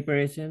birthday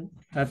present?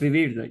 Happy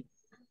birthday.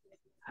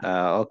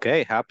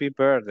 Okay, happy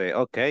birthday.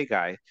 Okay,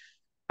 guys.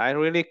 I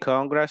really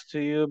congrats to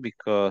you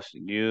because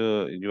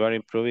you are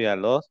improving a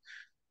lot.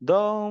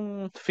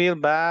 Don't feel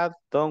bad.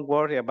 Don't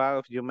worry about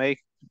if you make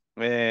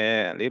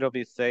a little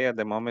bit say at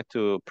the moment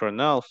to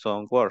pronounce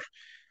some words.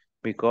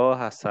 Because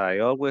as I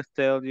always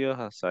tell you,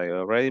 as I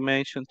already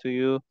mentioned to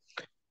you,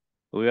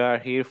 we are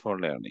here for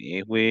learning.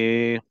 If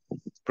we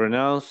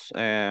pronounce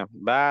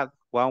bad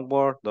one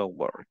word, don't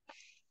worry.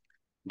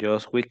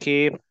 Just we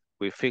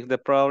fix the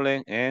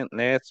problem, and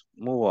let's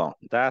move on.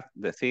 That's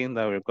the thing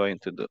that we're going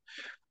to do.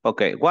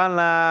 Okay, one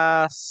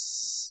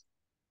last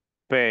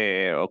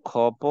pair or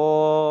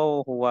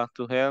couple who want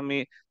to help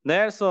me.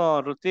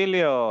 Nelson,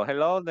 Rutilio,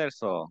 hello,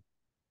 Nelson.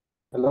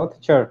 Hello,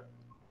 teacher.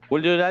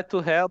 Would you like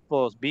to help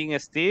us being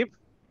Steve?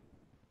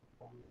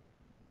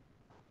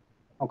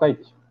 Okay,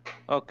 teacher.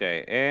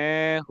 Okay,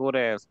 and who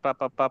else?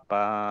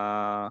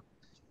 Pa.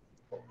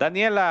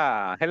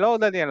 Daniela, hello,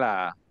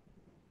 Daniela.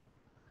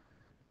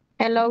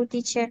 Hello,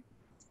 teacher.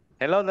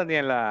 Hello,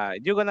 Daniela.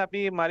 You're gonna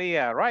be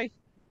Maria, right?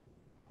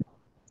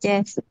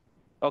 Yes.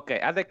 Okay,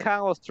 at the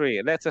count of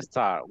three, let's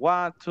start.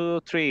 1, 2,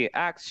 3,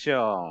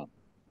 action.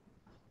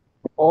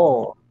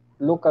 Oh,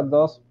 look at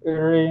those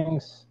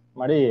earrings,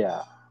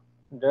 Maria.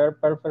 They're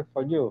perfect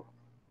for you.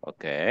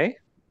 Okay.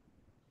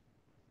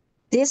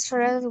 These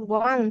red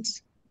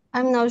ones.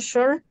 I'm not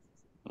sure.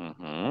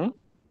 Mm-hmm.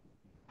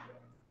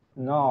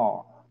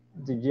 No,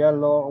 the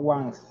yellow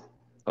ones.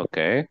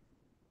 Okay.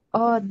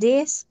 Oh,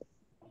 this.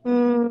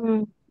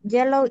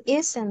 Yellow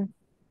isn't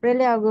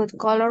really a good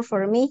color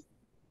for me.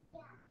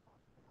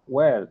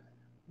 Well,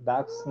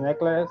 that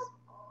necklace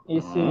Mm-hmm.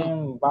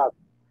 isn't bad.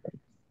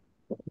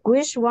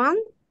 Which one?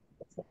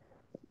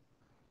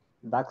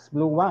 That's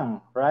blue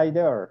one right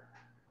there.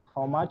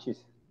 How much is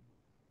it?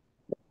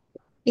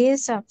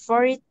 Is a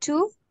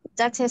 42?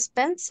 That's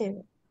expensive.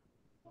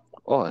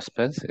 Oh,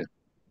 expensive.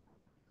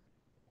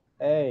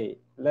 Hey,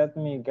 let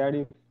me get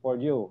it for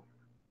you.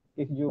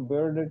 If you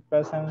birthday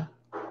present,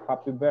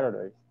 happy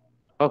birthday.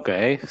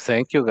 Okay,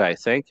 thank you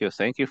guys. Thank you.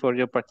 Thank you for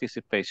your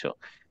participation.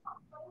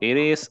 It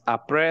is a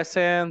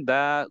present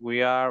that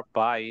we are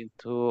buying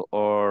to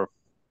our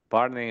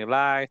partner in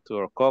life, to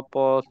our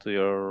couple, to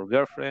your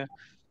girlfriend,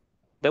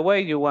 the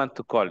way you want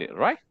to call it,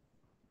 right?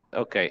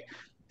 Okay.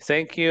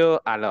 Thank you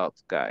a lot,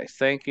 guys.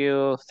 Thank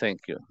you.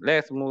 Thank you.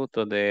 Let's move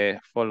to the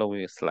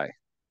following slide.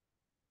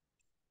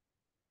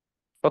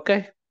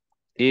 Okay.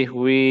 If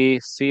we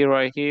see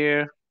right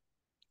here,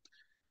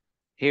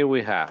 here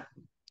we have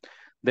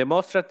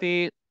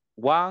demonstrative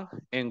one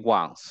and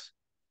ones.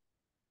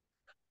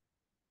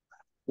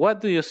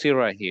 What do you see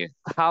right here?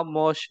 How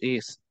much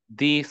is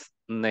this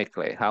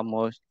necklace? How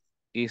much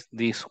is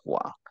this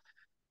one?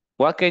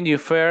 What can you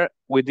fare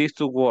with these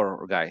two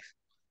words, guys?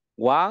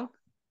 One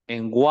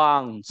and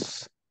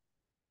ones.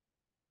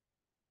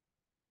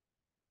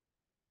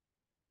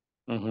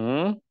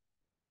 Mm-hmm.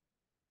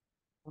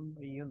 Uno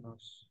y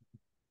unos.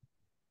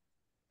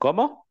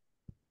 ¿Cómo?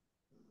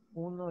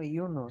 Uno y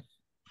unos.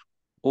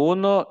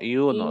 Uno y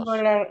unos.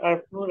 Singular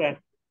or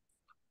plural.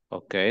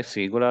 Ok,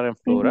 singular and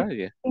plural.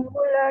 Yeah.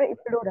 Singular y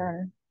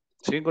plural.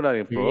 Singular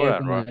and Sería plural,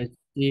 como right?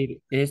 decir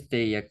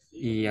este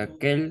y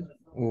aquel,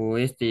 o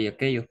este y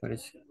aquellos,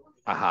 parece.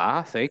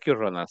 Ajá, thank you,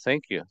 Ronald.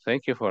 Thank you.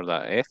 Thank you for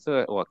that.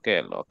 Este o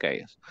aquel, ok.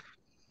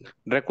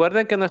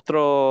 Recuerden que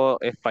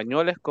nuestro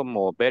español es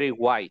como very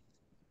white.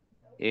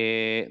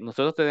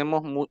 Nosotros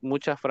tenemos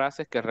muchas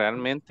frases que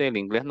realmente el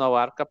inglés no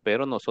abarca,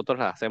 pero nosotros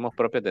las hacemos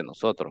propias de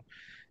nosotros.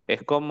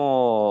 Es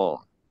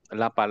como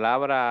la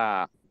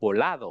palabra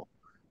volado.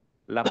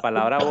 La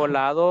palabra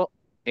volado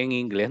en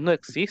inglés no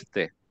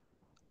existe.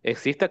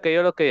 Existe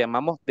aquello lo que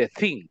llamamos the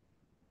thing,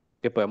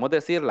 que podemos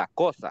decir la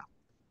cosa.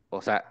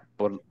 O sea,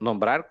 por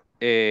nombrar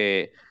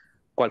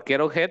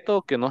cualquier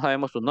objeto que no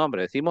sabemos su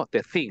nombre, decimos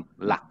the thing,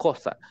 la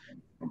cosa.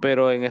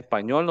 Pero en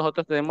español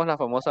nosotros tenemos la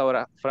famosa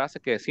frase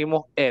que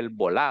decimos el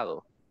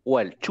volado o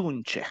el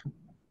chunche.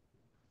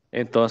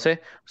 Entonces,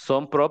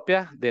 son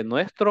propias de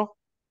nuestro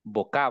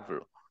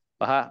vocablo.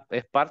 Ajá,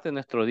 es parte de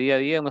nuestro día a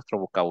día, de nuestro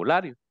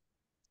vocabulario.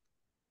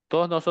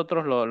 Todos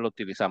nosotros lo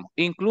utilizamos.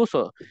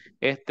 Incluso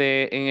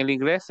en el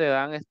inglés se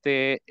dan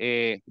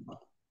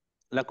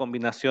la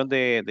combinación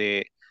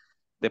de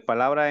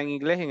palabras en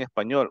inglés y en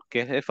español, que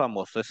es el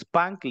famoso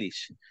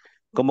Spanglish.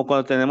 Como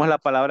cuando tenemos la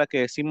palabra que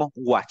decimos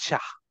guachá.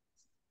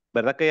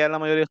 ¿Verdad que ya la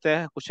mayoría de ustedes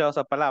han escuchado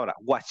esa palabra?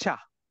 Guachá.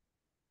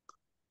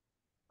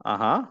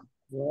 Ajá,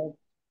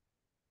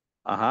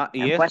 ajá.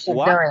 Y es What you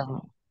doing?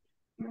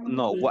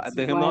 no,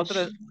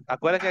 nosotros,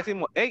 acuérdense que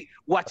decimos, hey,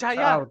 guachá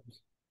ya. Out.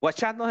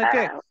 Guachá no sé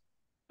qué.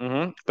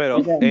 Ujú, pero,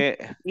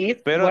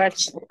 If pero,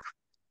 watch.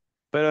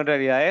 pero en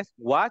realidad es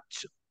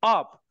watch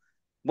up.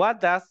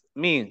 What does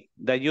mean?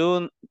 That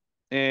you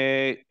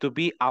to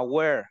be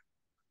aware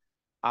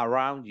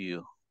around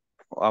you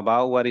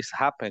about what is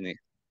happening.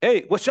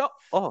 Hey, watch up.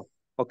 Oh,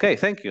 okay,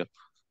 thank you.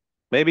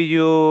 Maybe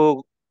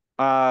you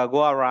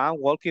go around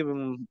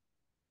walking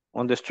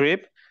on the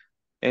street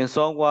and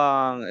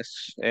someone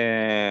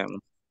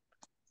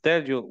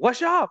tell you,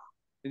 watch up.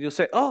 And you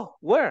say, oh,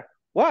 where?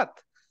 What?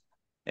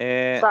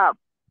 Uh, Sup?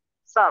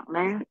 Sup,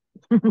 man?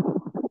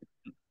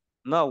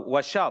 no,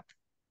 watch up.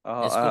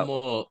 Es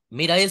como,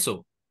 mira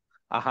eso.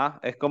 Ajá,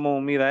 es como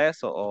mira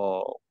eso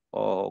o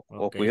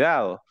Ok.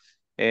 cuidado.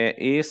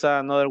 Is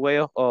another way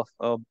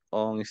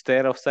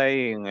instead of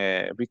saying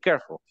be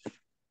careful.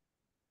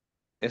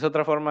 Es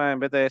otra forma en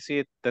vez de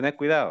decir tener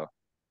cuidado.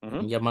 Ujú.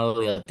 Un llamado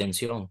de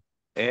atención.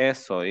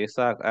 Eso,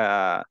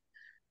 a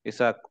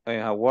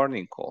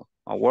warning call.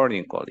 A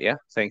warning call, yeah.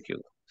 Thank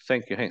you.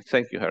 Thank you.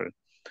 Thank you, Harry.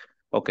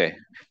 Okay.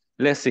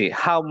 Let's see.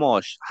 How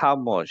much? How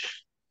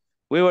much?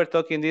 We were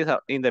talking this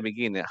in the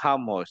beginning. How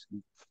much?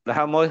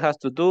 How much has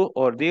to do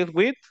or deal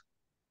with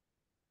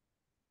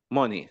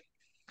money.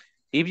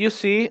 If you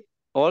see,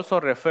 also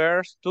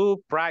refers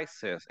to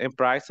prices, and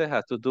prices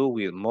has to do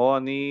with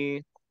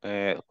money,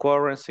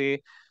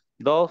 currency,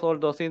 all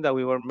those things that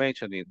we were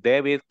mentioning,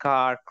 debit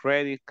card,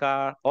 credit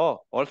card, oh,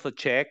 also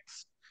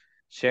checks,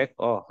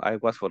 oh, I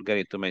was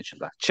forgetting to mention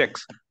that,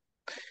 checks.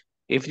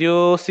 If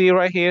you see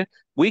right here,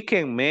 we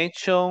can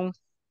mention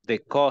the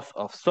cost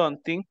of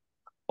something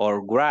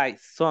or write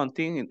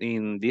something.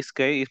 In this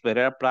case, it's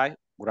better apply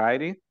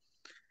writing.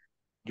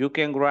 You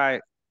can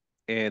write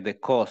the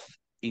cost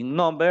in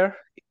number,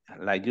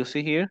 like you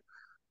see here,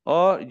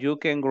 or you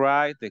can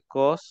write the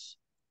cost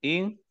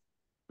in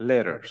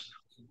letters.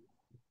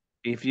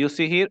 If you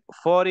see here,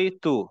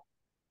 42.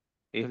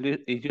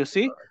 If you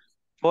see,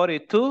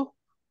 $42.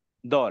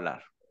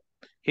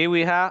 Here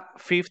we have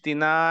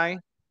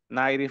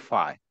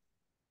 59.95.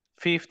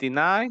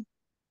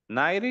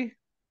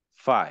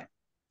 59.95.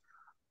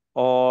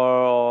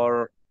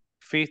 Or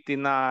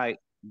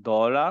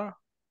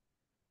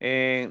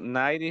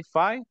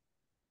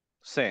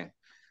 $59.95.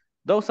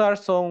 Those are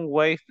some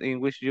ways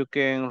in which you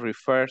can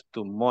refer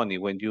to money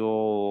when you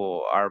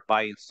are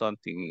buying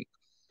something.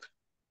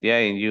 Yeah,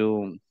 and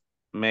you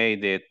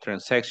made the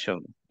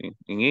transaction in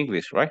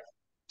English, right?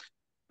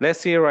 Let's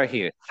see right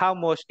here. How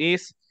much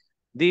is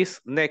this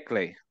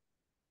necklace?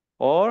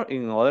 Or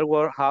in other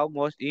words, how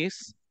much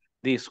is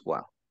this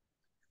one?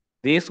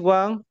 This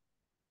one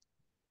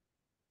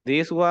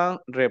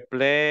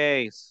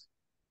replace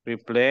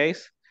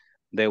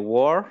the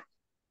word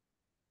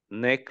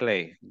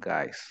necklace,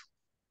 guys.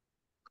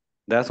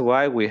 That's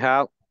why we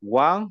have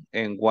one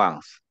and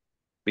ones,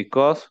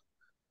 because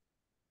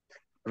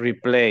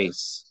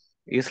replace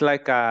is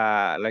like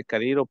a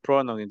little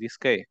pronoun in this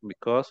case,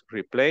 because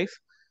replace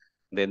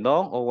the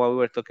noun of what we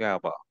were talking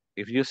about.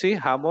 If you see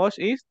how much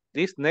is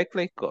this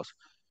necklace cost,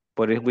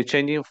 but if we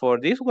changing for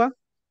this one,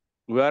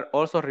 we are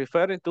also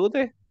referring to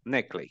the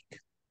necklace.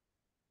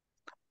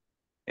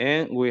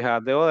 And we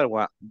have the other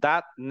one,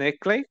 that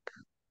necklace,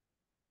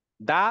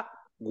 that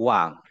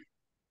one.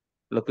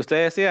 Lo que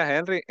usted decía,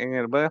 Henry, en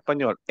el buen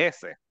español,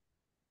 ese.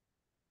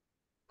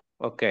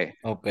 Okay.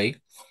 Ok.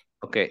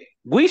 Okay.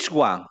 Which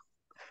one?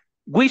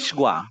 Which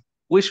one?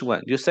 Which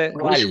one? You said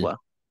which ¿Cuál? one?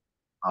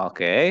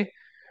 Okay.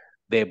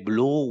 The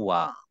blue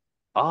one.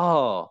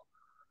 Oh,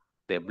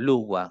 the blue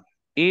one.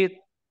 It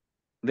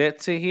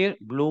Let's see here,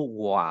 blue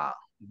one,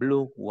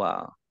 blue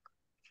one.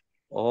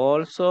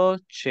 Also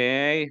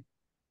change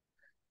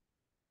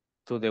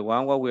to the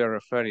one what we are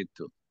referring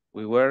to.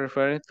 We were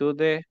referring to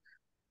the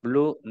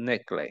blue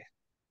necklace.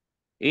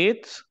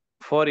 It's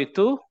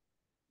 $42.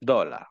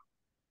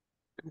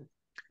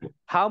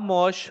 How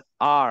much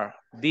are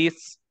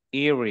these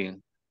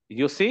earrings?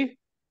 You see,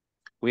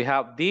 we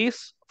have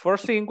this for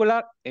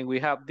singular and we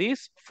have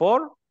this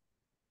for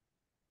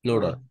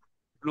Plural.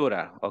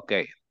 plural.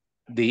 Okay.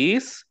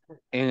 This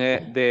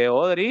and the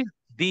other is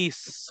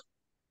this.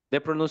 The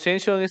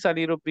pronunciation is a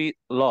little bit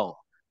long.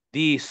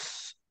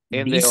 This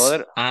and the This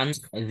other. and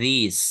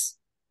this.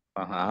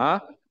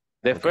 The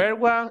Okay. first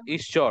one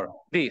is short,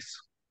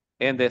 this.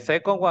 And the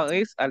second one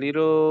is a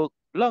little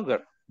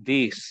longer,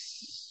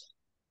 this.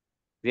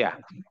 Yeah.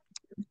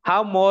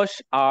 How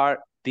much are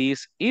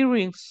these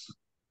earrings?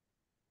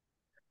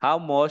 How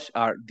much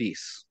are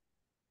these?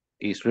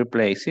 Is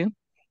replacing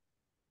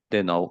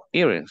the no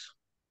earrings.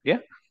 Yeah.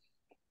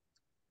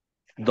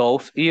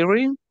 Those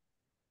earrings,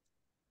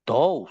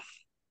 those.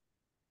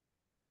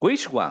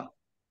 Which one?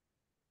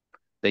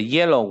 The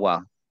yellow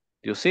one.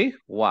 You see?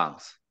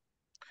 Ones.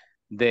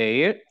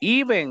 There,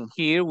 even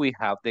here we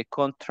have the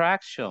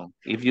contraction.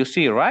 If you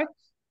see, right?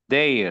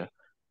 There.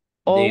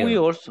 Or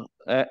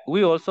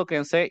we also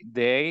can say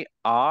they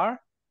are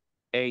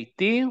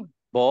 18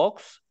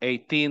 bucks,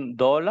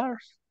 $18.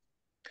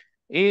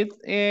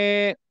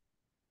 The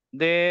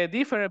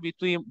difference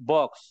between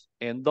bucks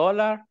and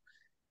dollar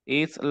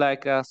is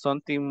like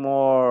something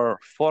more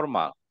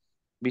formal.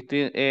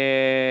 Between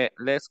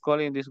let's call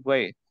it this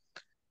way,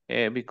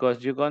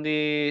 because you're going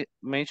to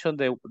mention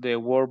the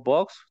word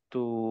box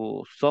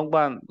to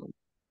someone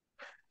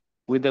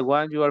with the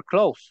one you are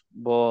close.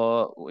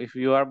 But if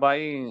you are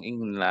buying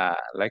in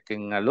like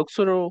in a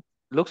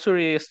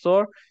luxury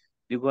store,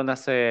 you're gonna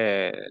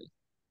say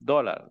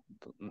dollar.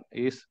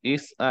 It's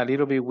a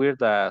little bit weird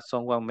that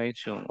someone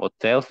mention or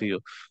tells you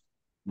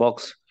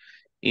box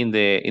in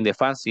the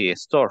fancy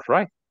store,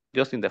 right?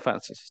 Just in the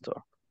fancy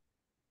store.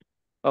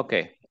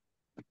 Okay.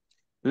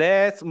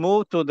 Let's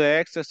move to the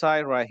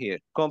exercise right here.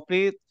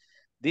 Complete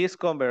this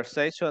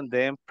conversation,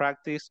 then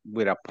practice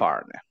with a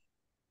partner.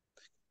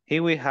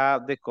 Here we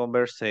have the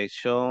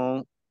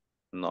conversation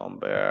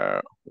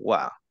number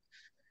 1.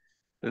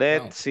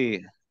 Let's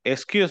see.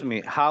 Excuse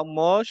me, how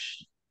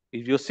much,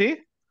 if you see,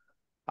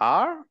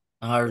 are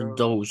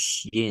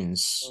those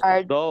jeans?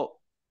 Are those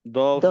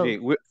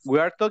jeans. We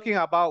are talking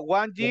about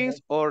one jeans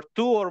or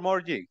two or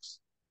more jeans?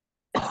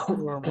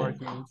 Two or more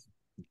jeans.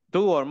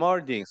 Two or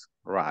more jeans,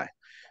 right.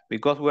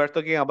 Because we are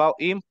talking about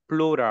in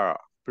plural.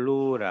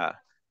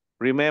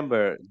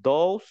 Remember,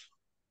 those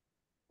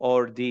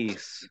or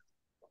these.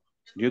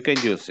 You can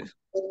use it.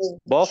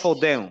 Both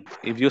of them.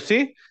 If you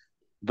see,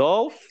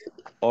 those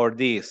or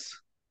these.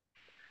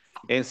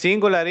 And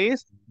singular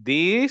is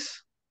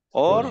this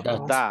or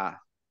that.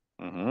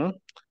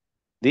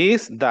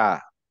 This,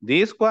 that.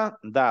 This one,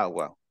 that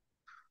one.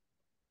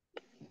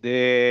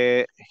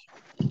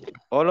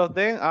 All of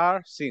them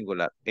are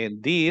singular.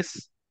 And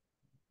these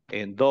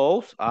and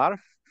those are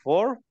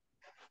for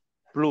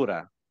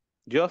plural.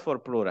 Just for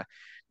plural.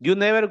 You're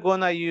never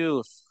gonna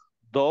use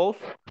those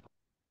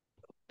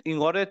in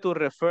order to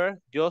refer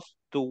just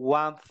to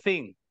one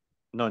thing.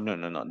 No.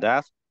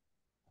 That's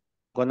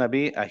gonna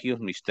be a huge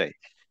mistake.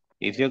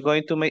 If you're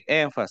going to make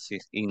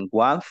emphasis in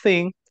one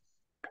thing,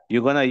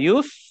 you're gonna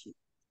use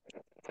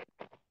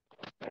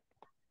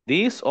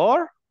this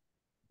or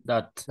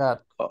That.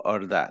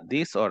 or that.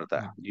 This or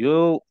that.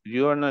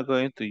 You're not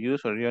going to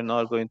use or you're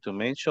not going to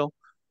mention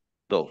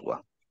those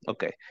one.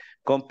 Okay.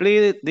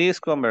 Complete this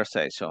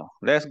conversation.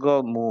 Let's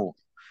go move.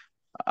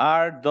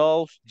 Are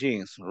those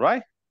jeans,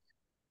 right?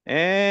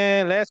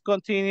 And let's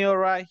continue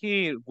right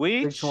here.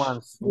 Which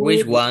ones?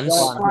 Which ones?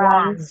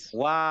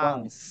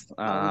 Ones.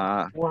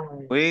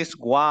 Which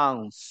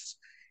ones?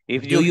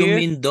 If Do you hear,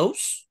 mean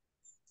those?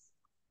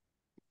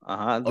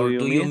 do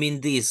you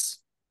mean this?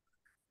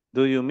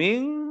 Do you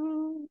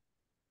mean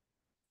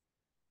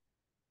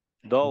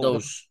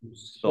those?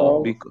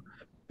 So,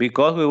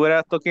 Because we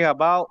were talking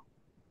about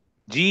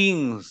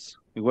jeans.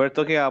 We were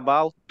talking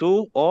about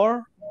two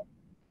or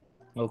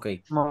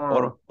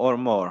More. or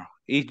more.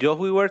 If just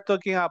we were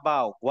talking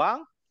about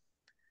one,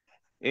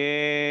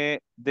 the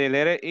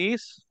letter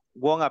is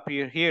won't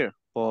appear here.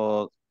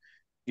 But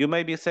you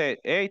may be saying,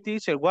 hey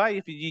teacher, why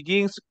if the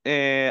jeans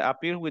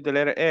appear with the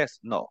letter S?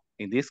 No.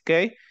 In this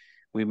case,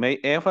 we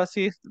make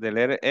emphasis the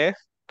letter S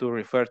to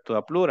refer to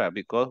a plural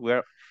because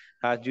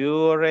as you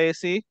already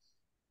see,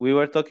 we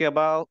were talking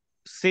about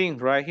things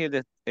right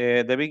here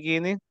at the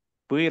beginning,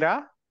 with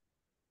a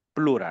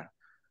plural.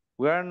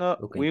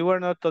 We were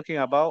not talking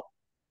about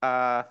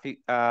a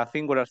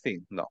singular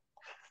thing, no.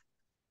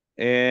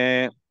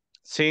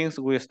 Since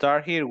we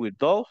start here with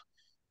those,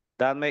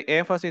 that make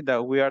emphasis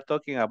that we are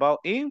talking about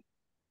in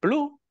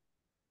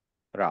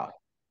plural.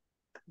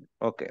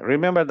 Okay,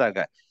 remember that,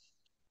 guys.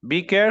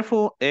 Be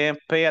careful and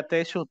pay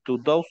attention to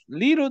those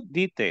little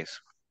details.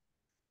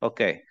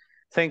 Okay,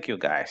 thank you,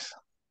 guys.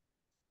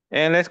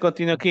 And let's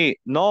continue here.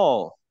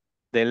 No,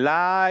 The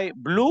light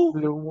blue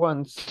Blue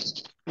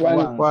ones.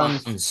 One.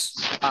 Ones.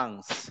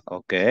 ones.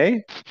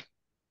 Okay.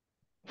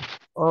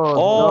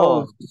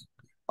 Oh,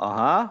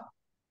 Oh,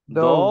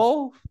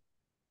 those.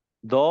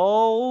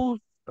 those, Those.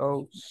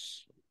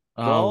 those,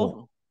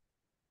 Oh,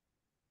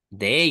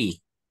 they.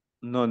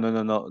 no.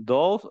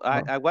 Those,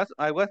 No.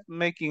 I was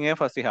making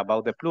emphasis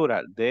about the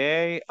plural.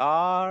 They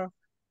are,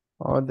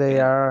 Oh, they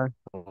and, are.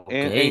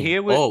 and Okay.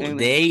 here we, Oh, and,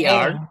 they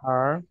are.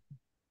 Are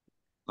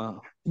uh,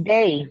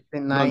 They. the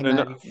no, no,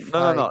 no,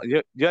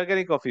 995. you're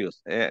getting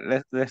confused.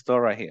 Let's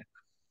start right here.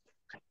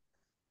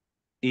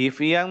 If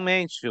we are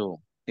mention,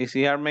 if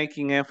we are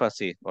making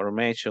emphasis or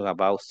mention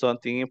about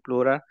something in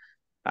plural,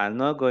 I'm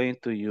not going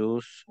to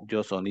use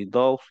just only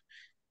those.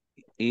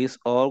 It's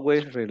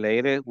always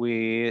related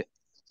with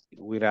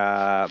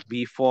a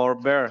before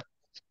verb.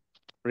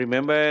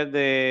 Remember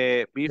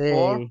the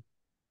before They.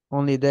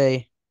 Only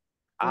they.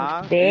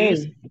 and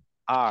is They.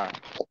 are.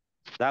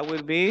 That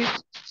will be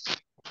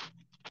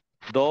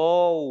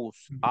those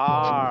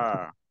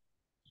are.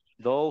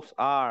 Those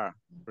are.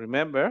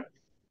 Remember?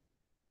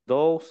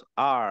 Those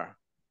are.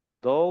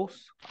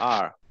 Those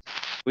are.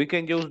 We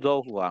can use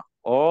those one.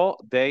 Or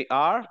they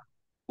are.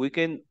 We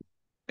can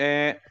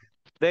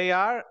they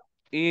are,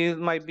 it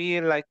might be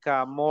like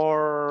a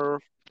more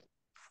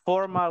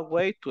formal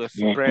way to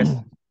express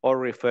or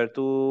refer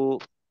to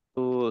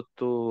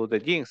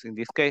the genes in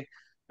this case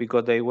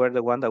because they were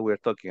the one that we're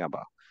talking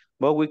about.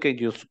 But we can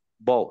use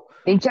both.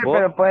 Teacher, But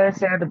pero puede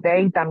ser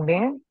they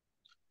también.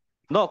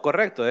 no,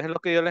 correcto, es lo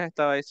que yo les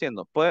estaba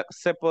diciendo. Pues,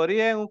 se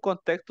podría en un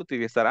contexto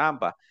utilizar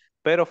ambas,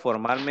 pero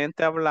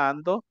formalmente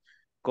hablando,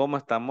 como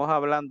estamos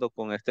hablando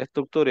con esta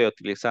estructura y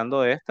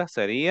utilizando esta,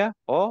 sería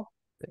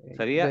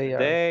sería They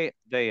are.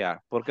 they are,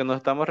 porque nos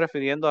estamos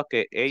refiriendo a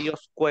que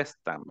ellos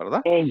cuestan,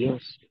 ¿verdad?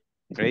 Ellos.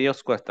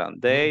 Ellos cuestan.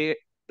 They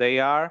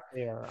are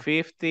They are.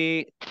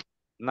 50,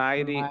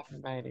 90,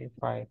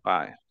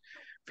 995.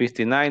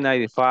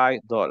 $59.95.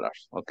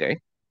 Okay.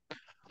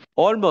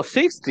 Almost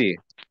 60.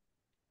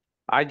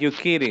 Are you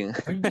kidding?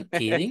 Are you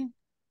kidding?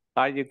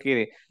 Are you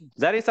kidding?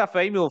 That is a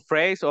famous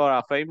phrase or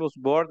a famous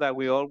word that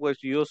we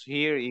always use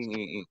here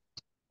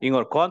in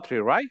our country,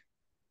 right?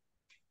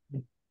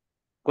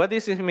 What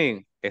does it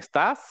mean?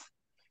 ¿Estás?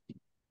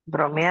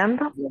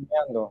 Bromeando.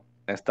 Bromeando.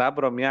 ¿Estás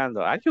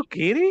bromeando? Are you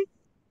kidding?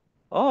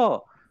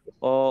 Oh,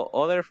 or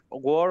other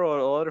word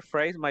or other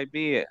phrase might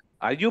be,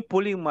 are you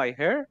pulling my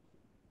hair?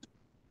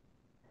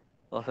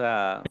 O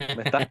sea,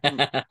 me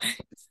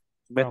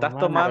estás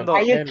tomando.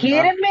 Are you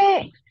kidding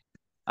me?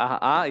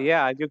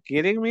 Yeah, are you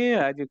kidding me?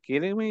 Are you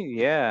kidding me?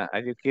 Yeah, are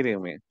you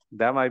kidding me?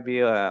 That might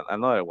be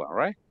another one,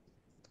 right?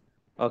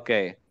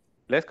 Okay,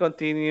 let's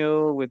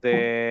continue with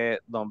the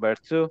number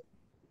 2.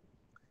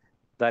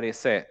 That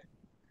is it.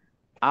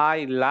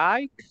 I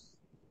like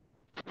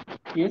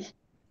Is.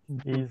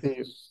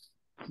 These.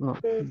 No.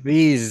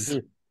 These.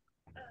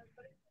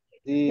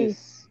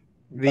 This.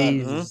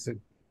 These.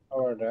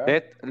 Over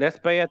there. let's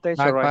pay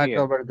attention right Backpack here.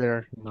 over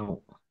there.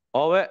 No.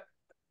 Over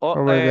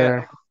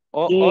There.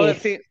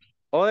 Yes.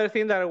 other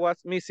thing that was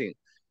missing.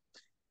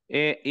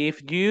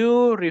 If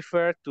you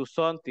refer to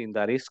something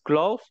that is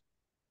close,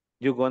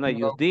 you're gonna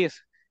use this.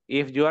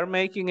 If you are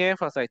making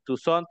emphasis to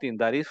something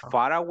that is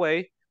far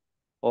away,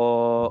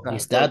 or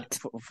Is that?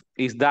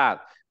 is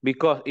that.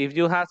 Because if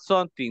you have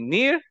something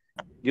near,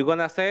 you're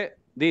gonna say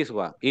this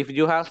one. If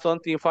you have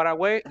something far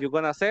away, you're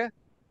gonna say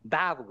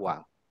that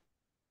one.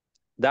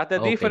 That's the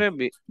Okay.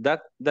 difference.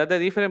 That's the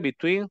difference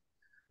between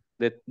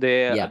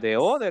Yeah. the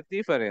other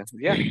difference.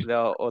 Yeah,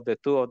 the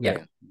two of Yeah.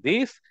 them.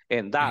 This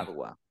and that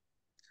one.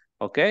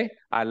 Okay.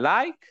 I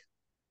like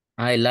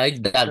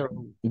that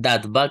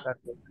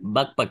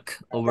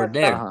backpack over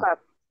there. Uh-huh.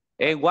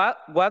 And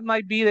what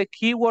might be the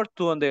keyword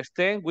to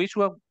understand which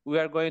one we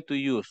are going to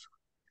use?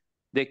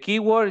 The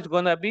keyword is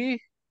gonna be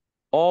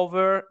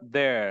over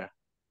there.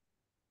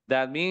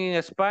 That means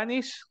in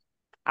Spanish,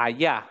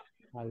 allá,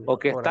 o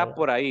que está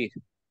por ahí,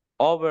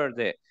 over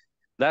there.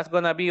 That's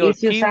gonna be your Y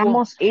si keyword.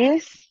 usamos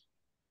is,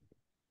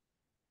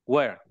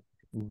 Where?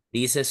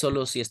 Dice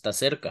solo si está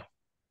cerca.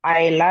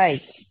 I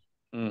like.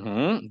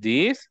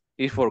 This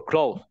is for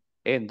close.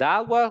 And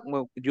that one,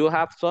 when you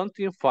have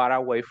something far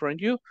away from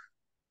you.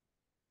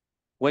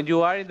 When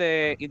you are in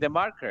the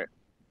market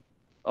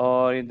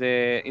or in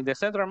the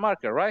central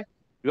market, right?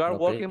 You are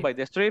walking by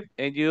the street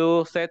and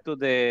you say to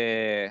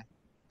the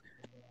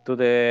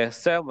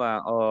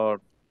salesman or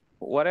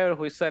whatever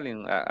who is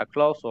selling a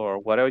clothes or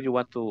whatever you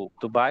want to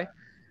buy.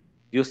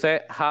 You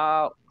say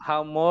how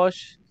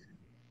much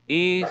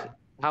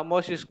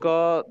is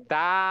called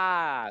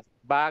that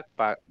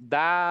backpack,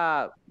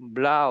 that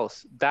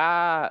blouse,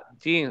 that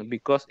jeans,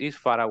 because it's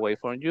far away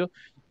from you,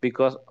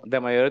 because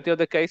the majority of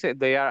the cases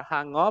they are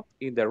hung up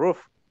in the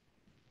roof.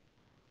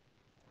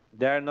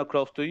 They are not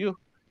close to you.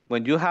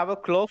 When you have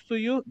it close to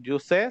you, you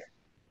say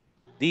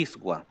this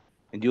one.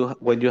 And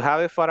when you have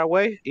it far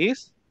away,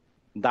 is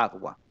that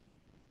one.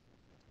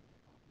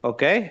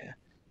 Okay?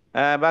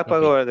 Backpack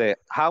over there.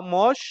 How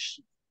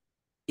much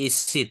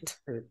Is it?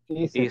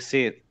 is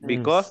it?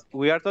 Because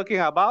we are talking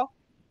about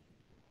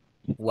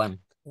One.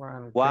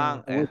 One,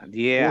 thing.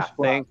 yeah, Which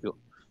one? thank you.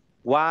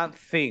 One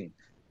thing.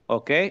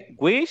 Okay,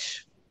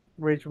 Which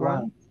one?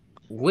 One.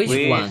 Which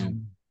which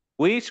one?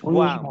 which Which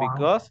one? one?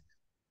 Because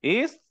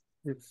it's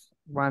It's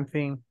one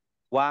thing.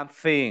 one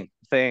thing.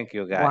 Thank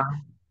you, guys.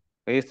 One.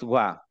 It's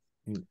one.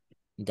 The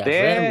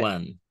red The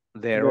one.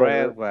 the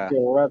red one.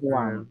 The red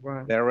one.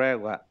 One. The red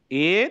one.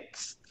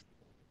 It's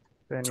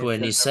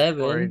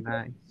 27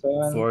 49.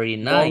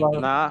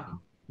 $49 nah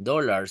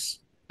dollars.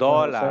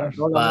 dollars.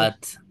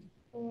 But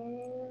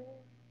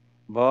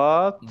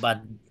But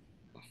but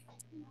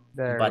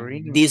The but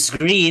ring. this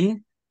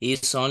green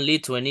is only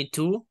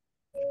 22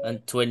 and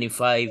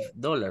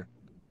 $25.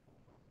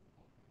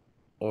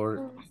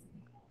 Or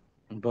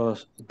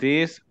but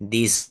this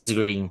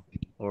green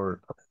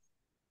or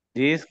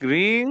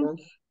green.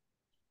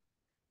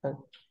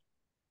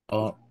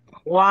 oh,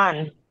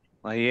 One.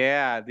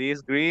 Yeah,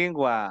 this green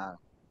one.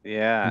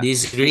 Yeah.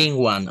 this green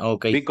one.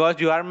 Okay. Because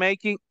you are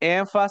making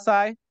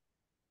emphasis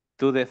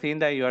to the thing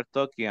that you are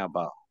talking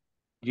about.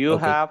 You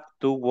Okay. have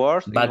two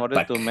words in order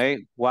to Backpack. make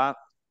one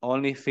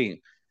only thing.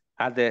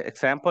 As the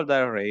example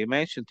that I already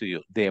mentioned to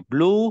you, the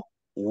blue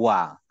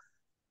one.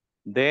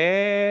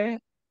 The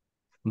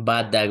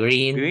But the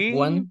green green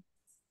one.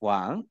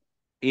 one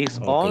is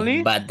Okay.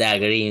 only But the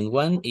green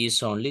one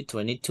is only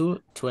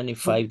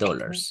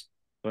 $25.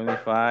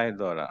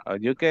 $25. Or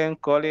you can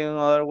call it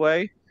another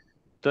way,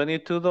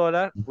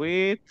 $22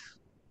 with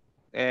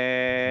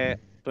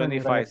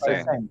 25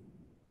 cents.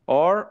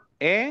 Or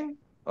and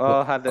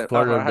or had the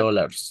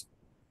 $4.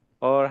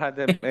 or had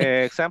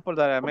the example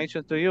that I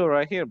mentioned to you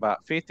right here, but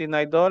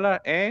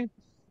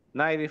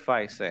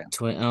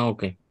 $59.95.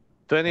 Okay.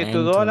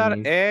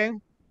 $22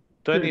 and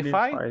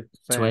 25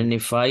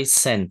 25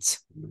 cents.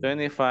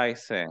 25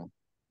 cents.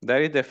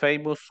 That is the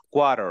famous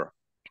quarter.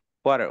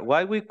 Quarter.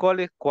 Why we call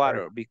it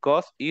quarter?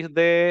 Because it's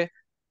the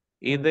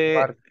it's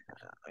the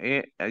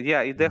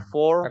it's the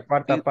four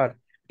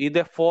it's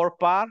the four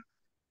part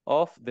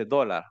of the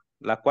dollar.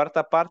 La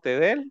cuarta parte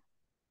del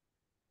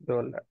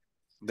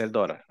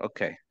dólar.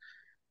 Okay.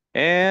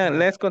 And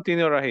let's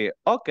continue right here.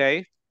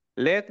 Okay.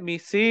 Let me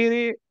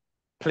see it,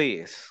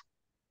 please.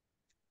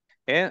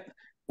 And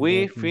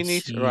we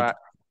finish right.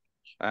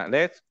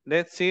 Let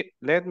me see it.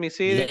 Let me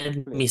see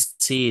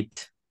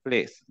it.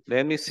 Please.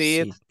 Let me see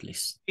it.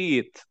 Please.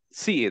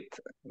 See it.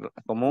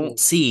 Como un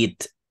See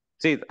it.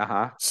 see it.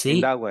 Uh-huh. See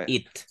In that way.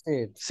 it.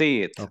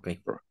 See it.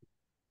 Okay.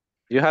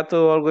 You have to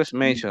always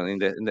mention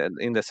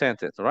in the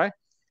sentence, right?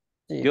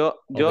 Just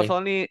Okay.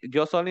 only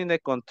in the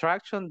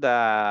contraction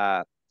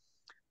that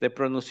the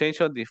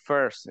pronunciation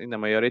differs in the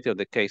majority of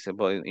the cases,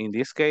 but in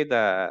this case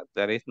that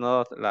there is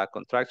not la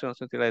contraction or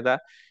something like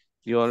that,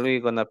 you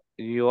always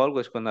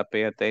gonna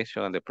pay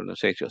attention on the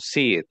pronunciation.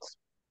 See it,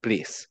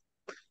 please.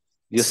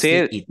 You see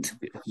it.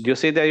 You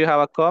see that you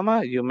have a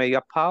comma, you make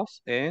a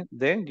pause, and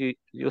then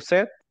you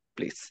said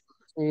please.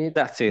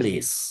 That's it.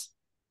 Please.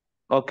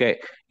 Okay.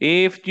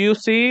 If you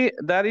see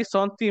that is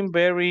something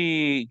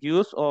very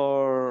used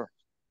or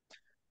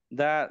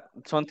that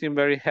something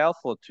very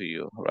helpful to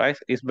you, right?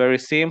 It's very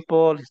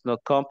simple, it's not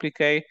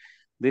complicated.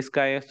 This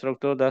kind of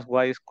structure, that's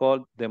why it's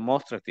called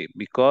demonstrative,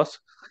 because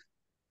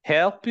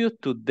help you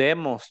to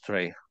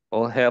demonstrate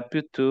or help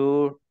you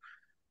to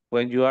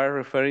when you are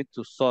referring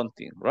to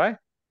something, right?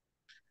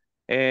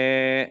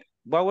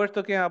 What we're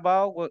talking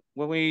about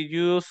when we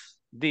use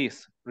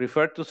this,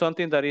 refer to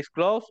something that is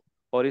close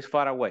or is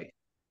far away.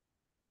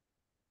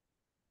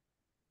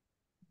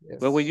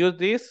 When we use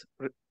this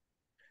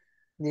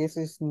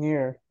is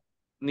near.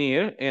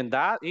 Near, and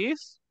that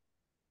is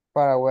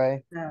Far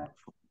away.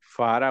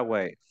 far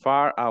away,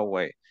 far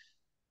away.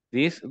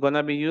 This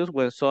gonna be used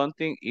when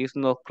something is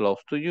not close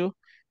to you,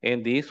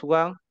 and this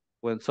one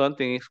when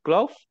something is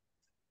close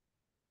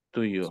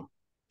to you.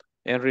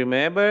 And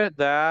remember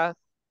that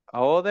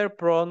other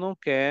pronoun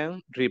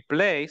can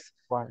replace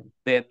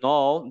the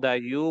noun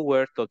that you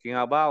were talking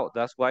about.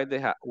 That's why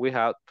we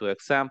have two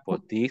examples,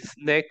 this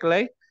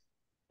necklace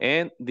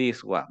and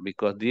this one,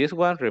 because this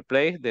one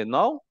replaced the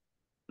noun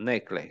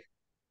necklace.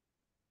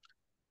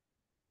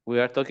 We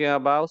are talking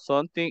about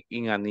something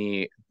in a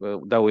near,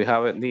 that we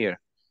have it near.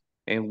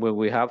 And when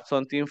we have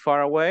something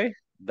far away,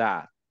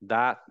 that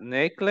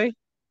necklace,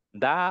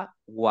 that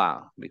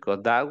one,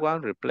 because that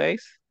one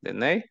replaced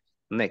the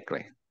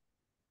necklace.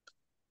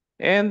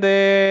 And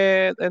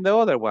the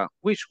other one,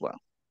 which one?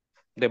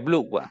 The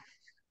blue one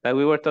that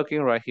we were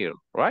talking right here,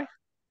 right?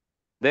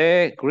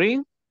 The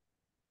green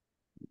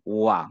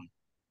one,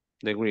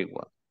 the green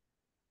one,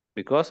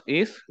 because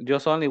it's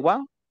just only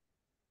one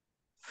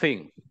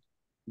thing,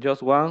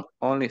 just one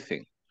only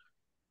thing,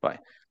 right?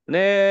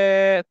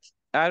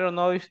 I don't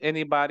know if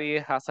anybody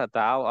has a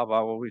doubt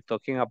about what we're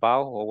talking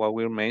about or what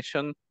we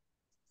mentioned.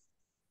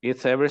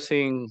 Is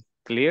everything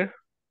clear,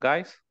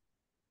 guys?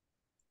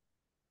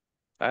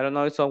 I don't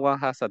know if someone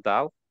has a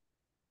doubt.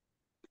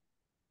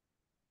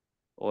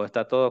 ¿O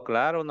está todo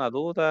claro? ¿Una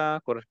duda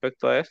con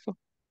respecto a esto?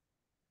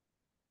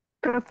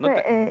 No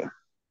te...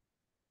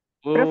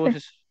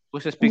 Profe,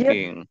 Who's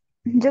speaking?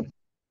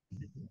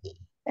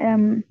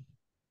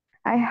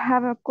 I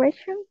have a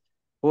question.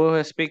 Who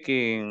is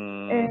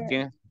speaking?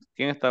 Eh,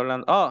 ¿Quién está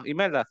hablando? Oh,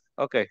 Imelda.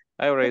 Okay,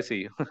 I already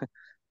see you.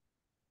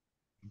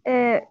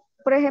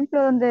 por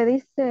ejemplo, donde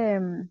dice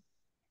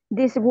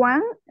this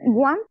one,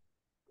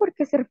 ¿por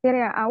qué se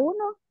refiere a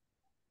uno?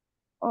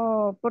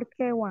 ¿O por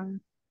qué one?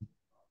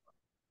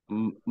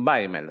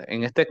 Va, Imelda.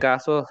 En este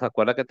caso, ¿se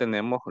acuerda que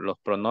tenemos los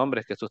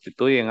pronombres que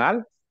sustituyen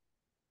al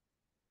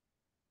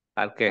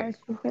Al qué?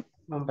 sujeto,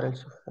 Nombre, el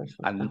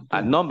sujeto,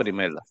 Al nombre,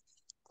 Imelda.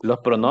 Los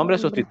al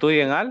pronombres nombre.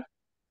 sustituyen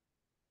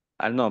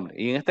al nombre.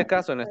 Y en este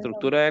caso, en la Al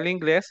estructura nombre. del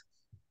inglés,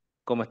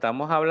 como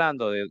estamos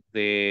hablando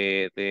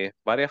de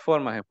varias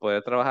formas de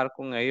poder trabajar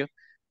con ellos,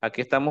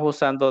 aquí estamos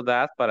usando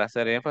that para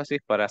hacer énfasis,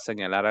 para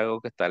señalar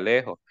algo que está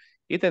lejos.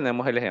 Y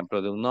tenemos el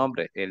ejemplo de un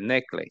nombre, el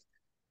necklace.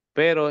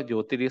 Pero yo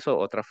utilizo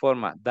otra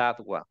forma, that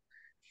one.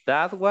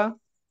 That one,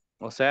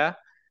 o sea,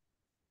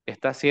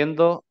 está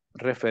haciendo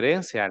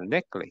referencia al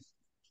necklace.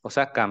 O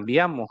sea,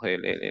 cambiamos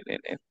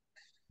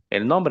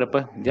el nombre,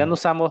 pues ya no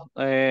usamos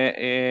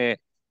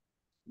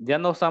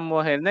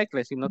el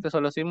necklace, sino que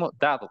solo decimos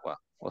that one.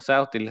 O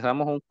sea,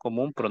 utilizamos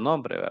como un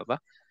pronombre, ¿verdad?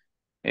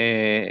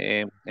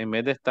 En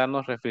vez de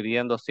estarnos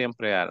refiriendo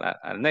siempre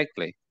al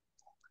necklace.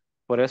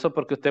 Por eso,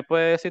 porque usted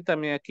puede decir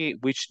también aquí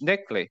which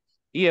necklace,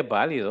 y es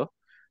válido.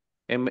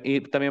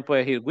 Y también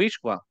puede decir which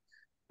one.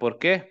 ¿Por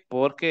qué?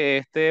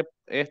 Porque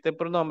este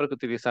pronombre que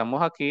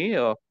utilizamos aquí,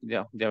 o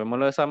ya,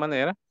 llamémoslo de esa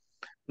manera,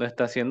 nos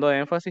está haciendo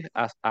énfasis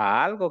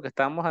a algo que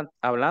estamos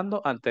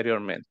hablando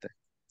anteriormente.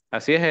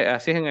 Así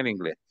es en el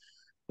inglés.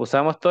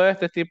 Usamos todo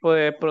este tipo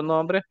de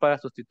pronombres para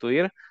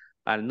sustituir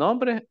al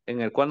nombre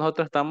en el cual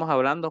nosotros estamos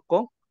hablando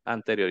con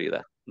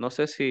anterioridad. No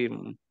sé si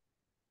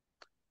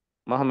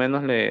más o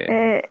menos le...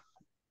 Eh,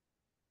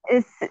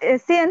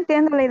 sí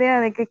entiendo la idea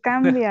de que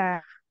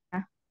cambia,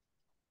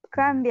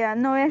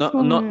 no es No,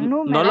 no, un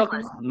número,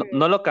 sino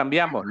no que lo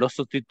cambiamos, lo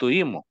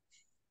sustituimos.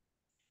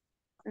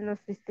 lo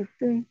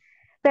sustituye.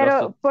 Lo Pero,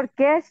 su- ¿por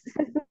qué se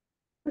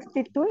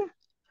sustituye?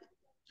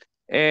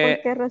 ¿Por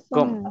eh, qué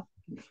 ¿cómo? razón?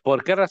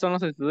 ¿Por qué razón lo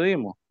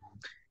sustituimos?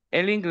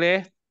 El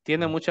inglés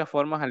tiene muchas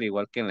formas al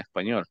igual que en el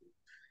español.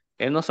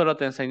 Él no solo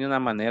te enseña una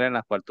manera en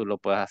la cual tú lo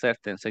puedes hacer,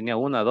 te enseña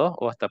una, dos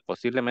o hasta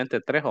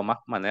posiblemente tres o más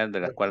maneras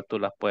de las cuales tú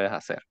las puedes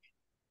hacer.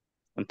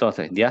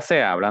 Entonces, ya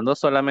sea hablando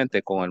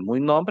solamente con el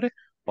muy nombre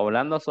o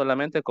hablando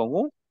solamente con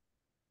un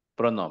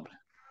pronombre.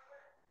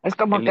 Es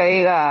como que El-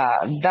 diga,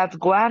 that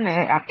one,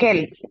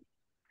 aquel,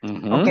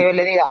 o que Ujú. yo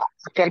le diga,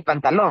 aquel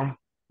pantalón.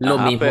 Lo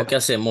Ajá, mismo que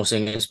hacemos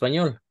en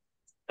español.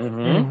 ujú.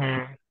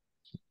 Ujú.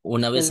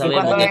 Una vez Y cuando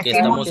sabemos de Significa qué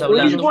decimos estamos que which uno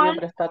hablando, one,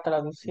 siempre está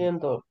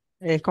traduciendo.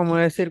 Es como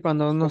decir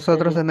cuando Está en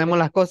nosotros tenemos inglés.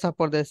 las cosas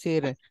por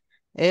decir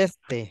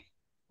este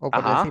o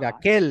por decir Ajá.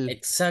 aquel.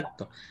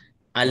 exacto.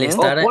 Al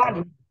Ujú. o estar,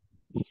 cuál.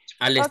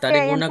 al Ok, estar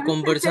en una entonces,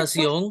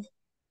 conversación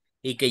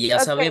y que ya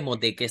ok, sabemos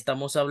de qué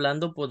estamos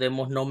hablando,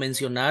 podemos no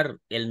mencionar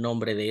el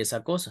nombre de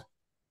esa cosa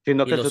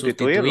Sino y que lo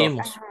sustituirlo.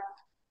 sustituimos.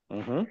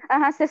 Ujú.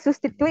 ajá, se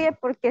sustituye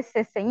porque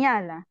se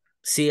señala.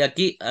 Sí,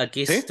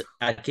 ¿Sí?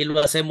 aquí lo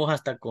hacemos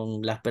hasta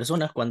con las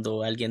personas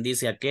cuando alguien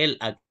dice aquel,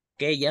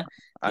 aquella,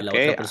 y la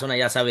otra Aquel, persona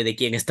ya sabe de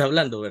quién está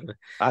hablando, ¿verdad?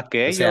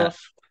 O sea,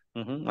 aquellos.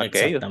 Ujú,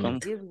 aquellos son.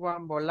 exactamente. Is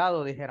one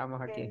volado,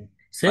 dijéramos aquí. Ok,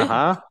 Sí,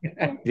 Ajá.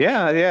 sí,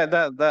 Yeah,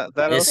 that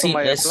es, also sí,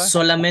 might es apply.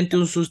 solamente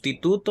un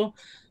sustituto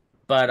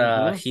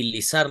para Ujú.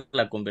 agilizar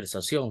la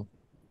conversación.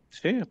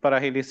 Sí, para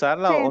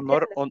agilizarla sí, o no,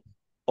 entiendo.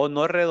 o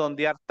no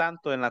redondear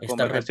tanto en la Está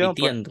conversación,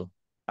 pues. repitiendo.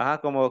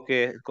 Ajá, como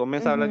que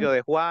comienzo a hablar Ujú. yo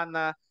de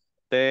Juana,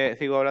 te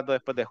sigo hablando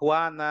después de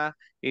Juana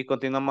y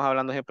continuamos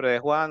hablando siempre de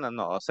Juana.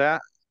 No, o sea,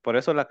 por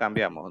eso la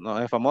cambiamos. ¿No?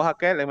 El famoso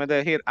aquel, en vez de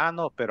decir, ah,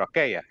 no, pero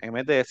aquella, en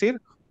vez de decir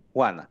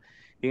Juana.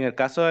 Y en el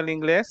caso del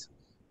inglés,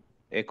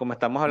 como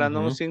estamos hablando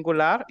en un Ujú.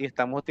 singular y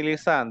estamos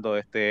utilizando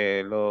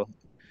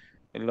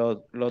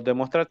los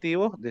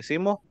demostrativos,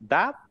 decimos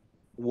that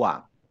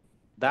one,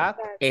 that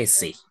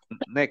Ese,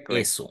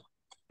 necklace. eso,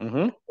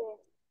 Ujú. Sí,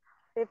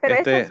 sí, pero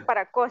eso es Este,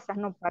 para cosas,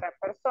 no para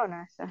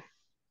personas.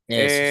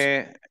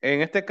 eso.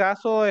 En este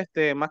caso,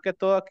 más que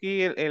todo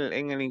aquí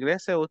en el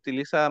inglés se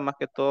utiliza más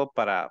que todo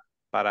para,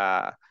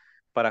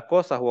 para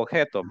cosas u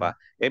objetos, va.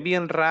 Es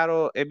bien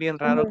raro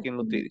Ujú.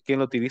 quien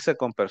lo utilice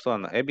con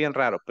personas, es bien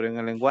raro, pero en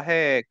el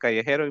lenguaje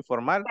callejero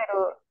informal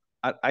Pero,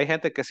 hay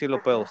gente que sí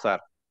lo puede ajá,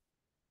 usar.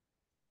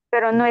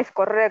 pero no es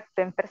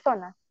correcto en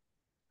personas.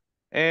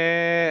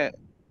 Eh,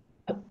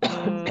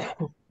 mm,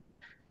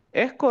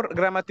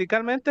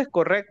 gramaticalmente es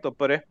correcto,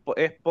 pero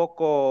es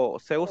poco,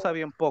 se usa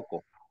bien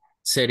poco.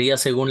 Sería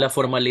según la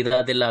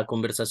formalidad de la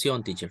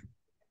conversación, teacher.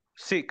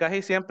 Sí,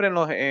 casi siempre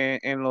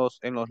en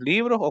los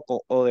libros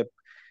o de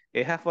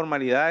esas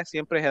formalidades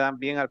siempre se dan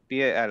bien al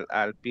pie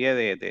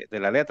de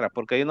la letra,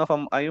 porque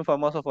hay un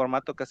famoso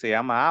formato que se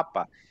llama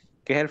APA,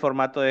 que es el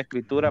formato de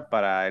escritura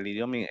para el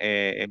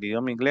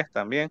idioma inglés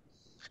también.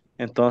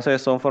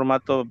 Entonces son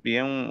formatos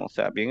bien, o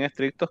sea, bien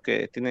estrictos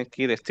que tienen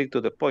que ir stick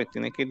to the point,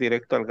 tienen que ir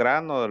directo al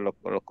grano de lo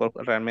que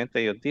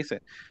realmente ellos dicen.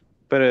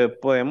 Pero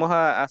podemos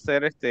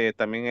hacer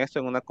también eso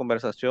en una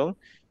conversación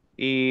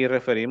y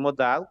referimos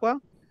de agua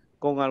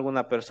con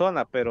alguna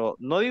persona, pero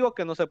no digo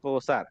que no se puede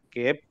usar,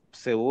 que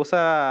se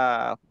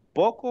usa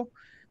poco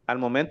Al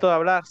momento de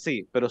hablar,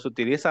 sí, pero se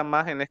utiliza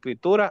más en la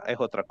escritura, es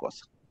otra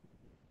cosa.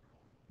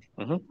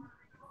 Ujú.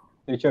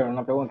 Teacher,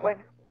 una pregunta.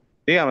 Bueno,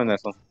 Dígame,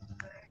 Nelson.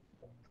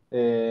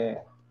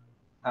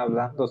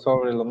 Hablando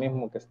sobre lo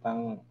mismo que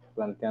están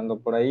planteando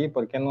por ahí,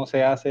 ¿por qué no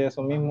se hace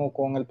eso mismo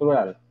con el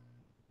plural?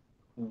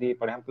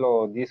 Por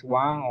ejemplo, this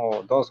one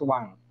o those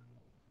one.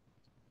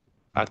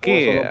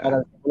 Aquí,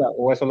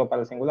 ¿O es solo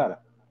para el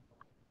singular?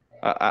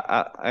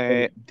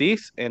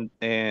 this and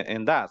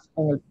that.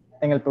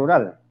 En el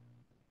plural.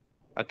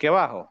 Aquí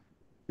abajo.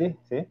 Sí,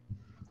 sí.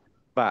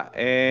 Va,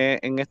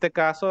 en este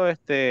caso,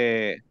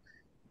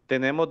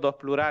 tenemos dos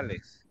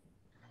plurales.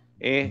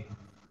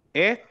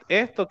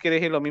 Esto quiere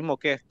decir lo mismo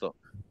que esto.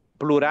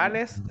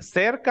 Plurales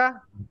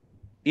cerca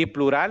y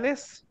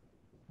plurales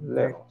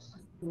Lejos.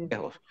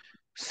 lejos.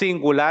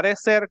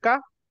 Singulares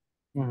cerca,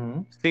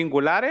 Ujú.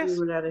 singulares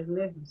Singulares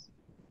lejos.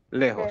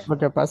 lejos. Lo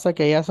que pasa es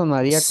que ya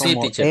sonaría Sí,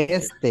 como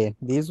teacher.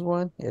 this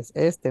one es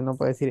este, no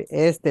puede decir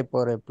este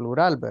por el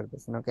plural, ¿verdad?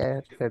 Sino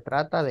que se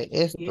trata de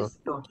esto.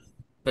 Esto.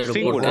 Pero ¿por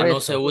Singular. qué no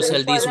se usa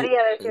el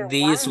podría decir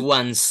these one.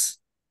 ones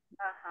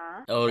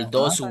Ajá. o el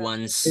those Sí,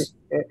 ones?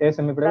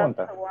 esa es mi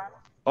pregunta. That's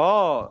one.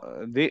 Oh,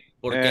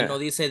 ¿Por qué no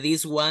dice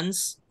these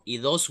ones y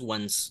those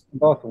ones?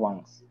 Those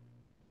ones.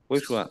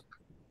 which one?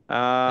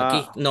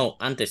 Aquí, no,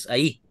 antes,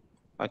 ahí.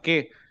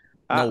 Aquí.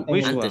 No,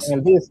 Which En one? antes.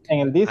 el this y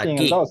en el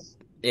Aquí. dos.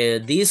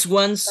 These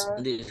ones,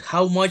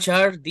 how much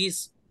are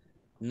these?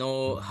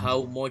 No,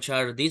 how much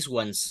are these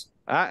ones?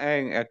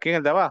 Aquí en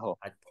el de abajo.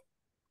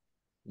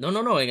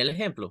 No, en el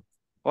ejemplo.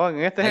 Oh, en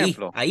este Ahí,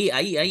 ejemplo. ahí.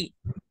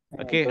 En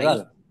el Aquí.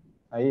 plural.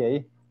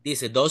 Ahí.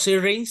 Dice those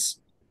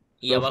earrings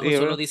y Those abajo solo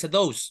earrings. dice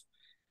those,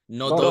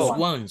 no Those those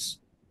ones. ones.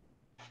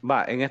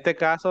 Va, en este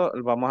caso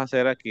vamos a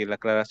hacer aquí la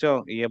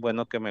aclaración y es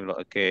bueno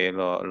que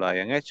lo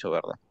hayan hecho,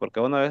 ¿verdad? Porque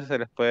a veces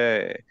les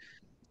puede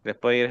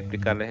ir a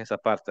explicarles esa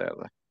parte,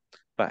 ¿verdad?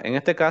 Va, en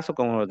este caso,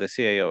 como les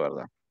decía yo,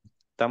 ¿verdad?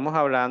 Estamos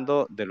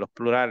hablando de los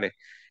plurales.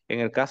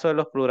 En el caso de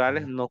los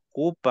plurales no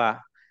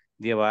ocupa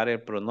llevar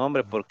el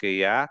pronombre porque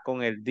ya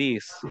con el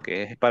this,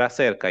 que es para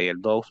cerca, y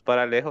el those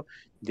para lejos,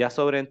 ya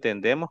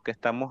sobreentendemos que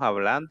estamos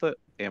hablando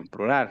en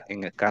plural,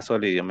 en el caso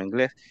del idioma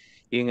inglés.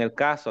 Y en el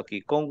caso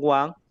aquí con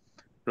one,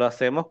 lo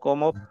hacemos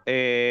como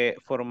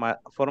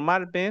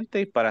formalmente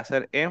y para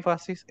hacer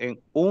énfasis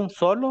en un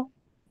solo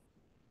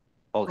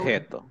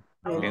objeto.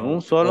 En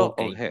un solo Ok.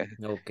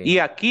 objeto. Y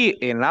aquí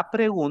en la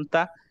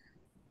pregunta,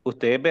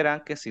 ustedes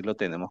verán que sí lo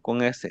tenemos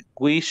con ese.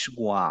 Which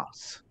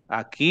ones?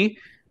 Aquí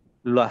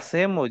lo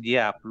hacemos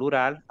ya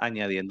plural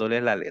añadiéndole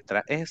la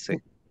letra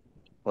S.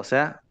 O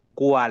sea,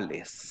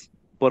 ¿cuáles?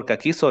 Porque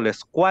aquí solo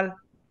es cuál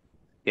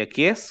y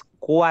aquí es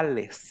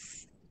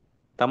cuáles.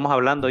 Estamos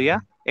hablando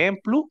ya en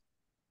plural.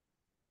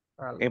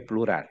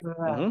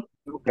 Ujú.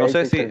 No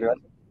sé si...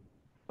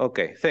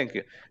 Okay, thank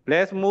you.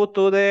 Let's move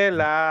to the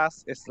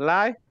last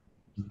slide.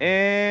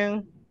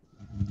 And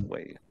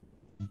wait.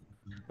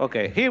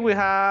 Okay, here we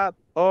have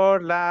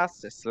our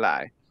last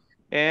slide.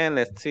 And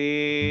let's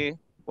see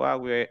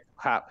what we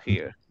have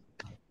here.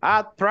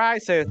 Add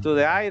prices to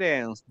the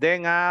items,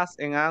 then ask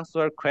and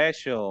answer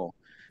question.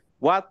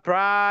 What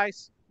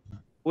price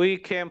we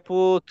can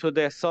put to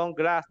the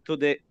sunglass to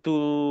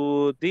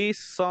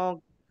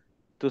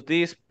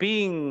these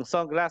pink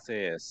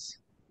sunglasses?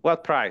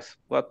 What price?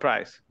 What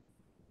price?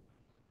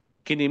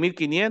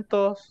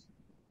 1500,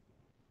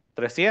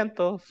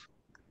 300.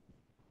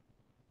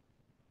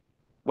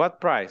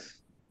 What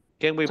price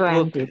can we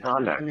put? $20.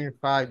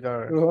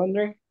 $25.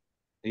 200.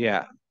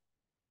 Yeah.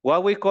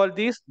 What we call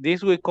this?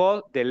 This we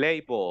call the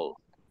label.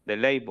 The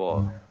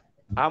label.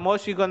 How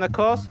much it gonna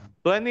cost?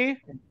 20?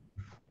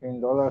 In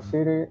Dollar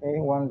City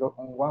is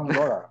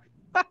 $1.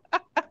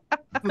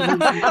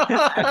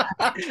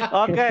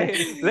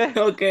 Okay. That's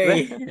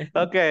okay.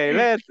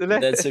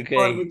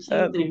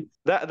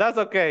 That's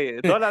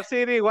okay. Dollar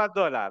City,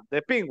 $1.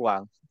 The pink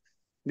one.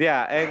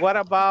 Yeah. And what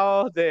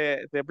about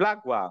the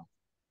black one?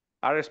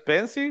 Are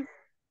expensive?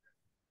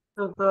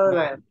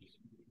 $2.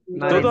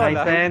 99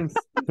 $2. cents.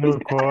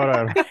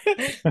 $2.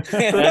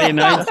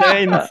 99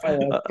 cents.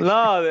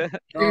 No,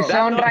 Si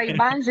son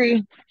Ray-Ban,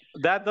 sí.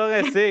 that don't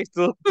exist.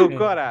 Tu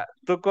Cora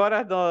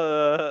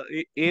no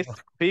is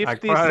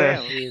 50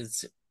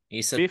 cents.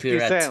 It's a 50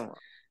 pirate. cents.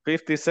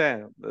 50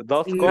 cents.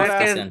 Those 50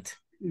 Cora. cent.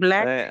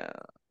 Black.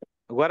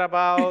 What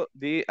about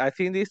I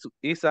think this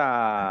is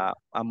a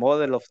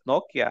model of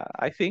Nokia,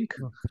 I think.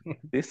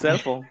 This cell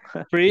phone.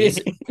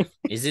 Is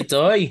it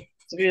toy?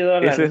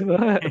 $3. Is it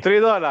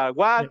 $3?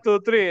 1, 2,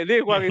 3.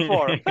 This one is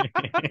 4.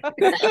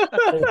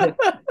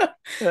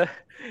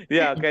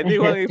 Yeah, okay. This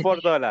one is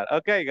 $4.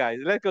 Okay, guys,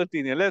 let's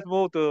continue. Let's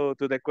move to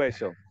the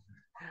question.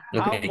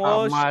 Okay.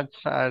 How much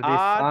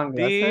are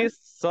these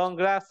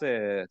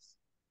sunglasses?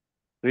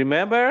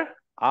 Remember,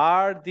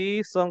 are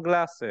these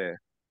sunglasses?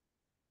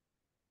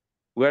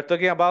 We're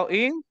talking about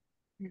in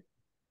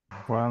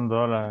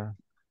 $1.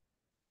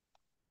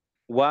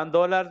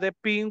 $1 the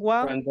pink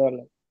one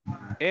 $1.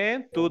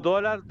 and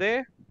 $2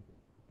 the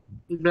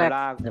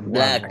Black. The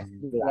black. one.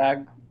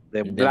 Black.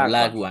 The The black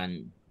black one.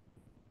 one.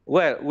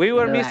 Well, we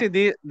were Right. missing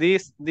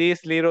this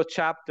little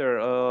chapter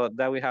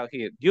that we have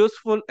here.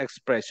 Useful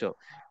expression.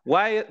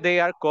 Why they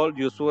are called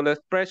useful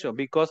expression?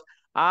 Because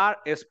are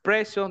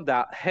expressions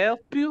that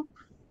help you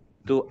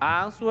to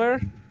answer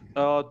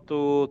or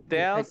to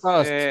tell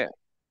cost.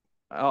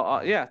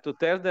 yeah, to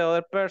tell the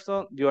other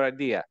person your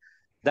idea.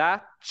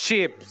 That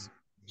cheaps.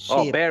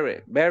 Oh, Cheap.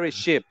 very, very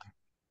cheap.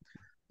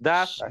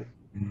 That's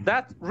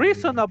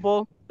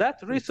reasonable.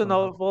 That's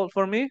reasonable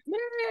for me.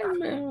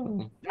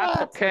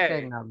 That's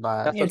okay. Not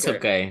bad. That's It's okay.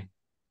 okay.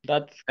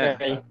 That's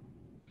okay.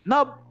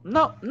 Not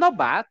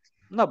bad.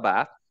 Not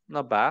bad.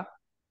 Not bad.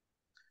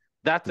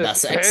 That's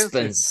That's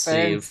expensive.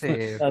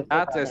 expensive. Expensive.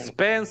 That's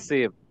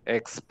expensive.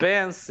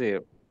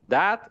 Expensive.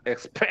 That's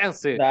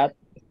expensive. That's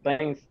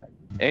expensive.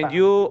 And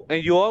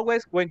you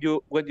always when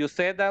you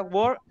say that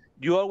word,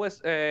 you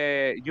always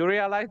you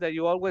realize that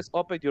you always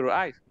open your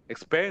eyes.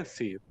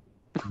 Expensive.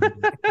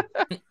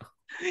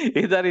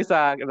 If that is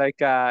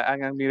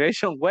an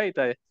admiration way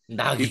that it's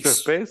Nuggets.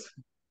 expensive.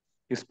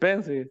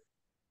 Expensive.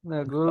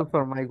 No good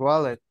for my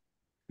wallet.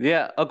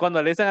 Yeah. O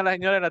cuando le dicen a la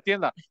señora en la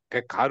tienda,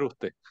 qué caro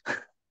usted.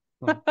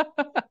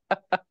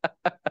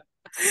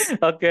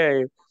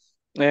 Okay.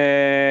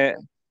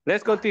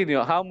 Let's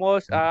continue. How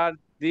much are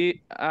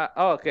the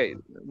okay,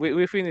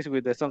 we finished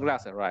with the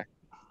sunglasses, right?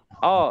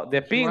 Oh, the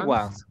Which pink ones?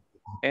 ones.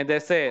 And they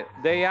said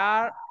they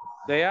are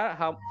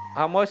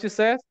how much you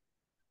said?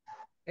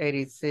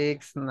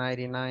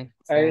 86.99.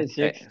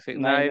 86,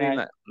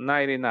 99.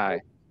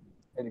 99.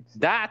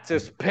 That's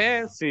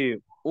expensive.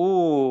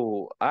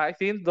 Ooh, I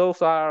think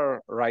those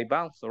are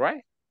Ray-Bans,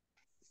 right?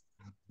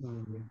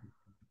 Mm.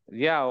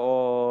 Yeah,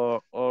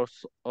 or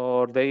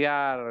they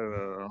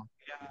are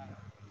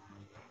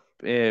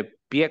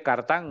pie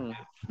cartán,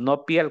 no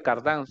piel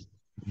cartán.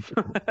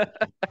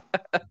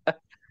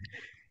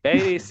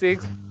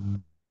 86,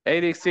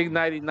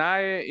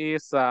 86.99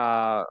 is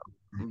a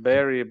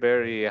very,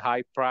 very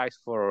high price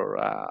for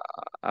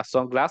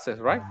sunglasses,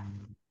 right?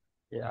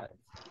 Yeah.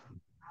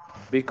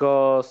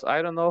 Because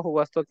I don't know who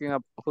was talking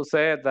who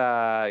said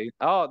that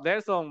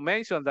there's some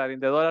mention that in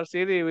the Dollar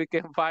City we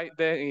can find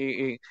them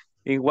in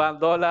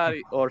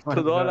 $1 or $2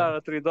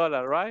 or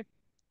 $3, right?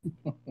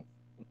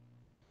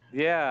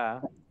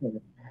 Yeah.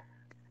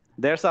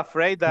 There's a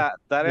phrase that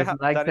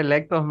Just like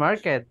selective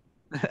market.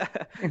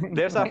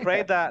 there's a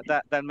phrase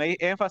that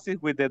make emphasis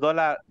with the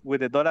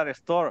dollar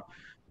store,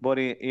 but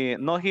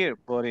not here,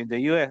 but in the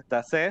US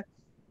that says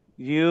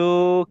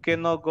you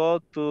cannot go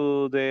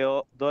to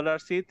the Dollar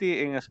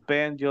City and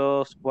spend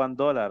just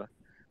 $1.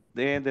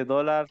 Then the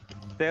dollar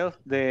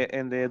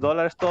and the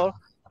dollar store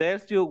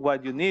tells you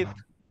what you need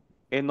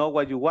and not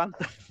what you want.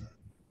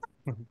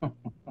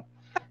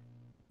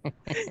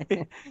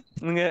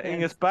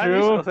 En Spanish,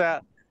 true.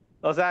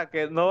 o sea,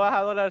 que no vas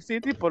a Dollar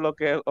City por lo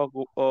que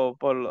o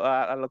por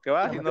a lo que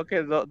vas, sino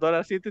que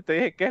Dollar City te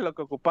dije qué es lo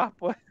que ocupas,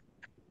 pues.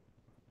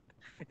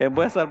 En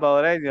buen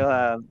salvadoreño, o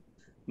sea,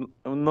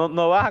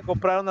 no vas a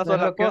comprar una No es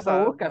sola lo que uno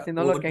cosa. busca,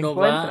 sino lo que Uno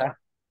va, encuentra.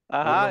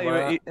 Ajá, uno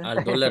va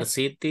al Dollar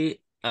City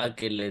a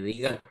que le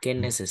diga qué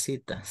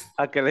necesitas.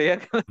 a que le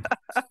diga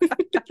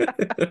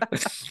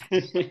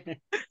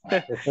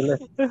Esa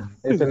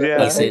es la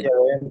Yeah. estrategia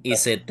de venta. Y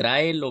se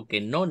trae lo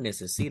que no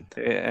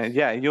necesita.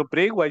 Yeah, you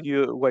bring what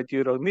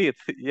you don't need.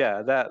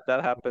 Yeah, that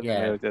happens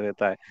Yeah. every the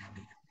time.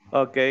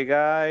 Okay,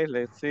 guys,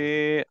 let's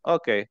see.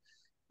 Okay,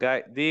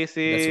 guys, That's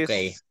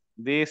okay.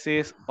 this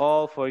is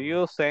all for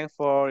you. Thanks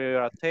for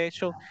your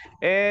attention.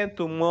 And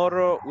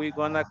tomorrow we're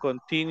gonna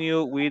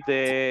continue with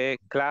the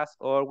class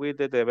or with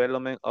the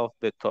development of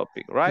the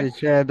topic, right?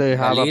 Teacher, do you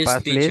have a List,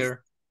 pass list?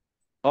 teacher.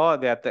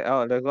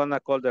 They're gonna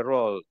call the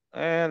roll.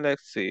 And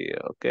let's see.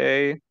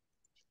 Okay,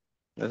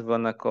 let's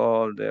gonna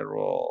call the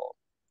roll.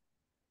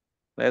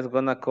 Let's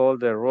gonna call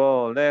the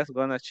roll. Let's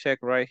gonna check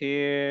right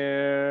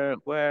here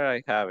where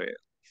I have it.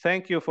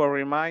 Thank you for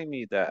reminding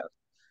me that.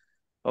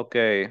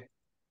 Okay.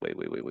 Wait.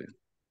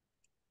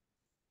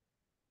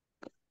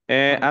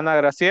 Ana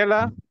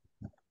Graciela.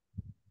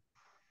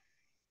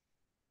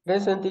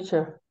 Present,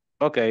 teacher.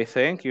 Okay,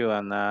 thank you,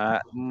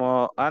 Anna.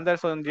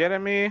 Anderson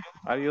Jeremy,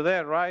 are you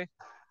there, right?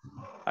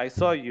 I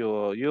saw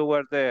you. You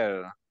were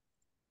there.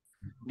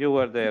 You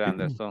were there,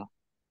 Anderson.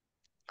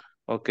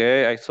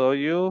 Okay, I saw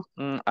you.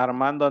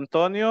 Armando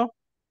Antonio.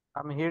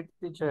 I'm here,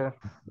 teacher.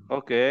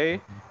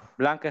 Okay.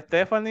 Blanca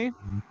Stephanie.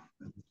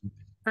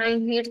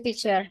 I'm here,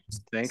 teacher.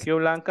 Thank you,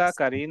 Blanca.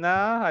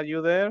 Karina, are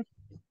you there?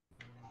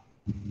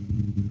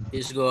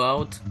 She's go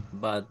out,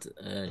 but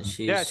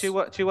she's... Yeah, she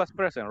was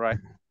present, right?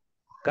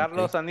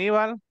 Carlos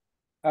Aníbal.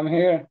 I'm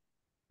here.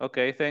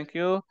 Okay, thank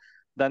you.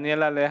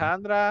 Daniela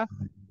Alejandra.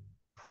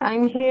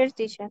 I'm here,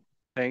 teacher.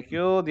 Thank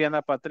you.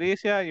 Diana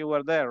Patricia, you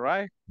were there,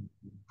 right?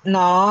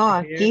 No,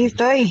 aquí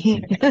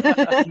estoy.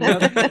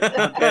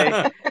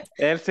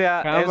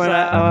 Okay. Come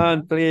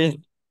on, please.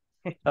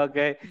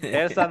 Okay.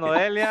 Elsa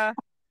Noelia,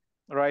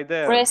 right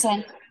there.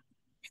 Present.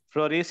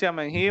 Floricia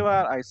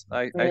Menjivar, I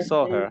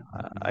saw her.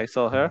 I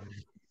saw her.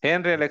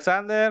 Henry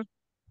Alexander.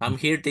 I'm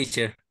here,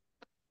 teacher.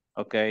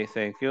 Okay,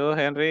 thank you,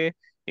 Henry.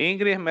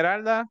 Ingrid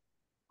Esmeralda.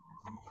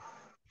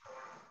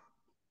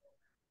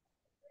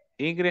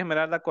 Ingrid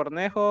Esmeralda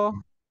Cornejo,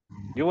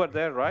 you were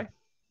there, right?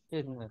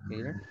 She's not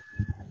here.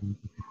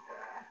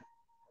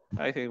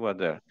 I think you were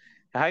there.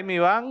 Jaime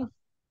Iván.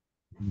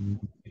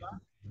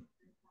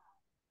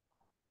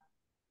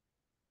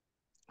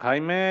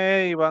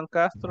 Jaime Iván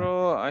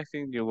Castro, I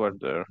think you were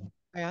there.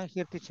 I am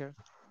here, teacher.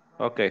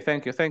 Okay,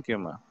 thank you,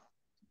 ma.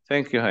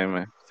 Thank you,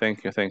 Jaime.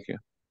 Thank you.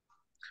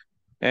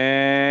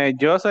 And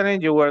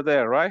Jocelyn, you were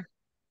there, right?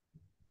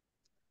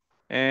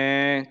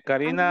 And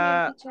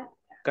Karina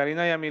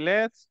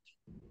Yamilet.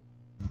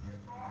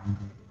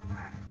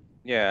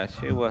 Yeah,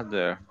 she was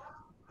there.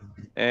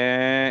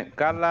 And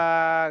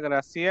Carla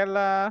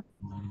Graciela.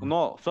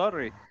 No,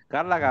 sorry.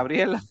 Carla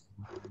Gabriela.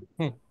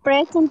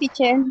 Present,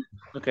 teacher.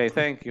 Okay,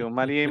 thank you.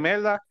 María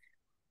Imelda.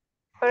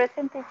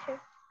 Present, teacher.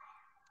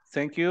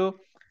 Thank you.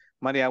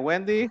 María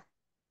Wendy.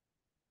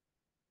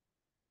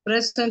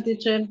 Present,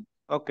 teacher.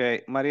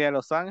 Okay, María de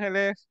Los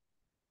Ángeles.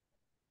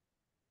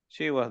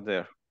 She was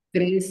there.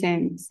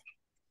 Present.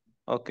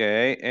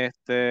 Okay,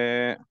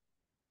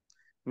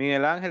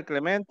 Miguel Ángel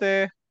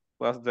Clemente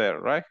was there,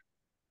 right?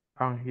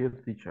 I'm here,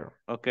 teacher.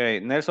 Okay,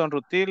 Nelson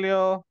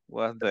Rutilio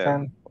was there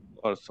Present.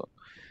 also.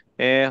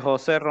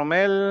 José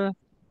Romel.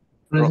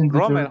 Present,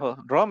 teacher.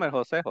 Rommel,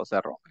 José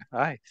Rommel.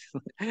 Ay.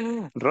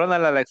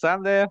 Ronald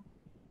Alexander.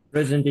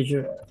 Present,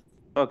 teacher.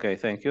 Okay,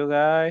 thank you,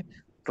 guys.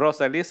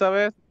 Rosa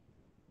Elizabeth.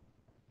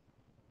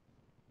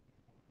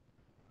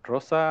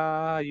 Rosa,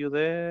 are you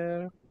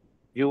there?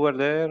 You were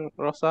there,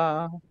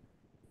 Rosa?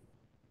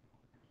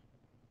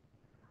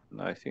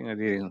 No, I think I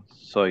didn't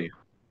saw you.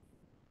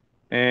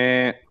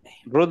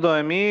 Ruth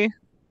Noemí.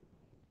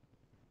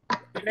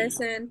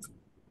 Present.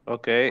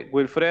 Okay.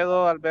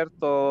 Wilfredo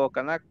Alberto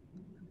Canac.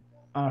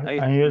 I'm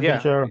here,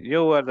 teacher.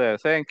 You were there.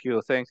 Thank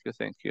you.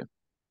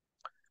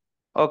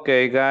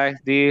 Okay, guys,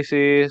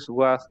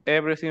 was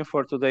everything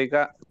for today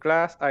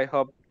class. I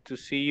hope to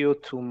see you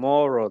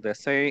tomorrow. The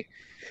same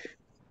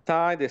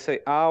time, the same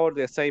hour,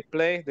 the same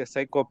place, the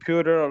same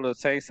computer, or the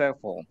same cell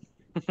phone.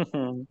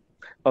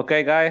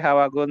 Okay, guys, have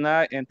a good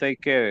night and take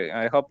care.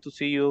 I hope to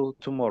see you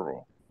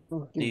tomorrow.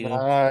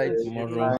 Bye. Tomorrow.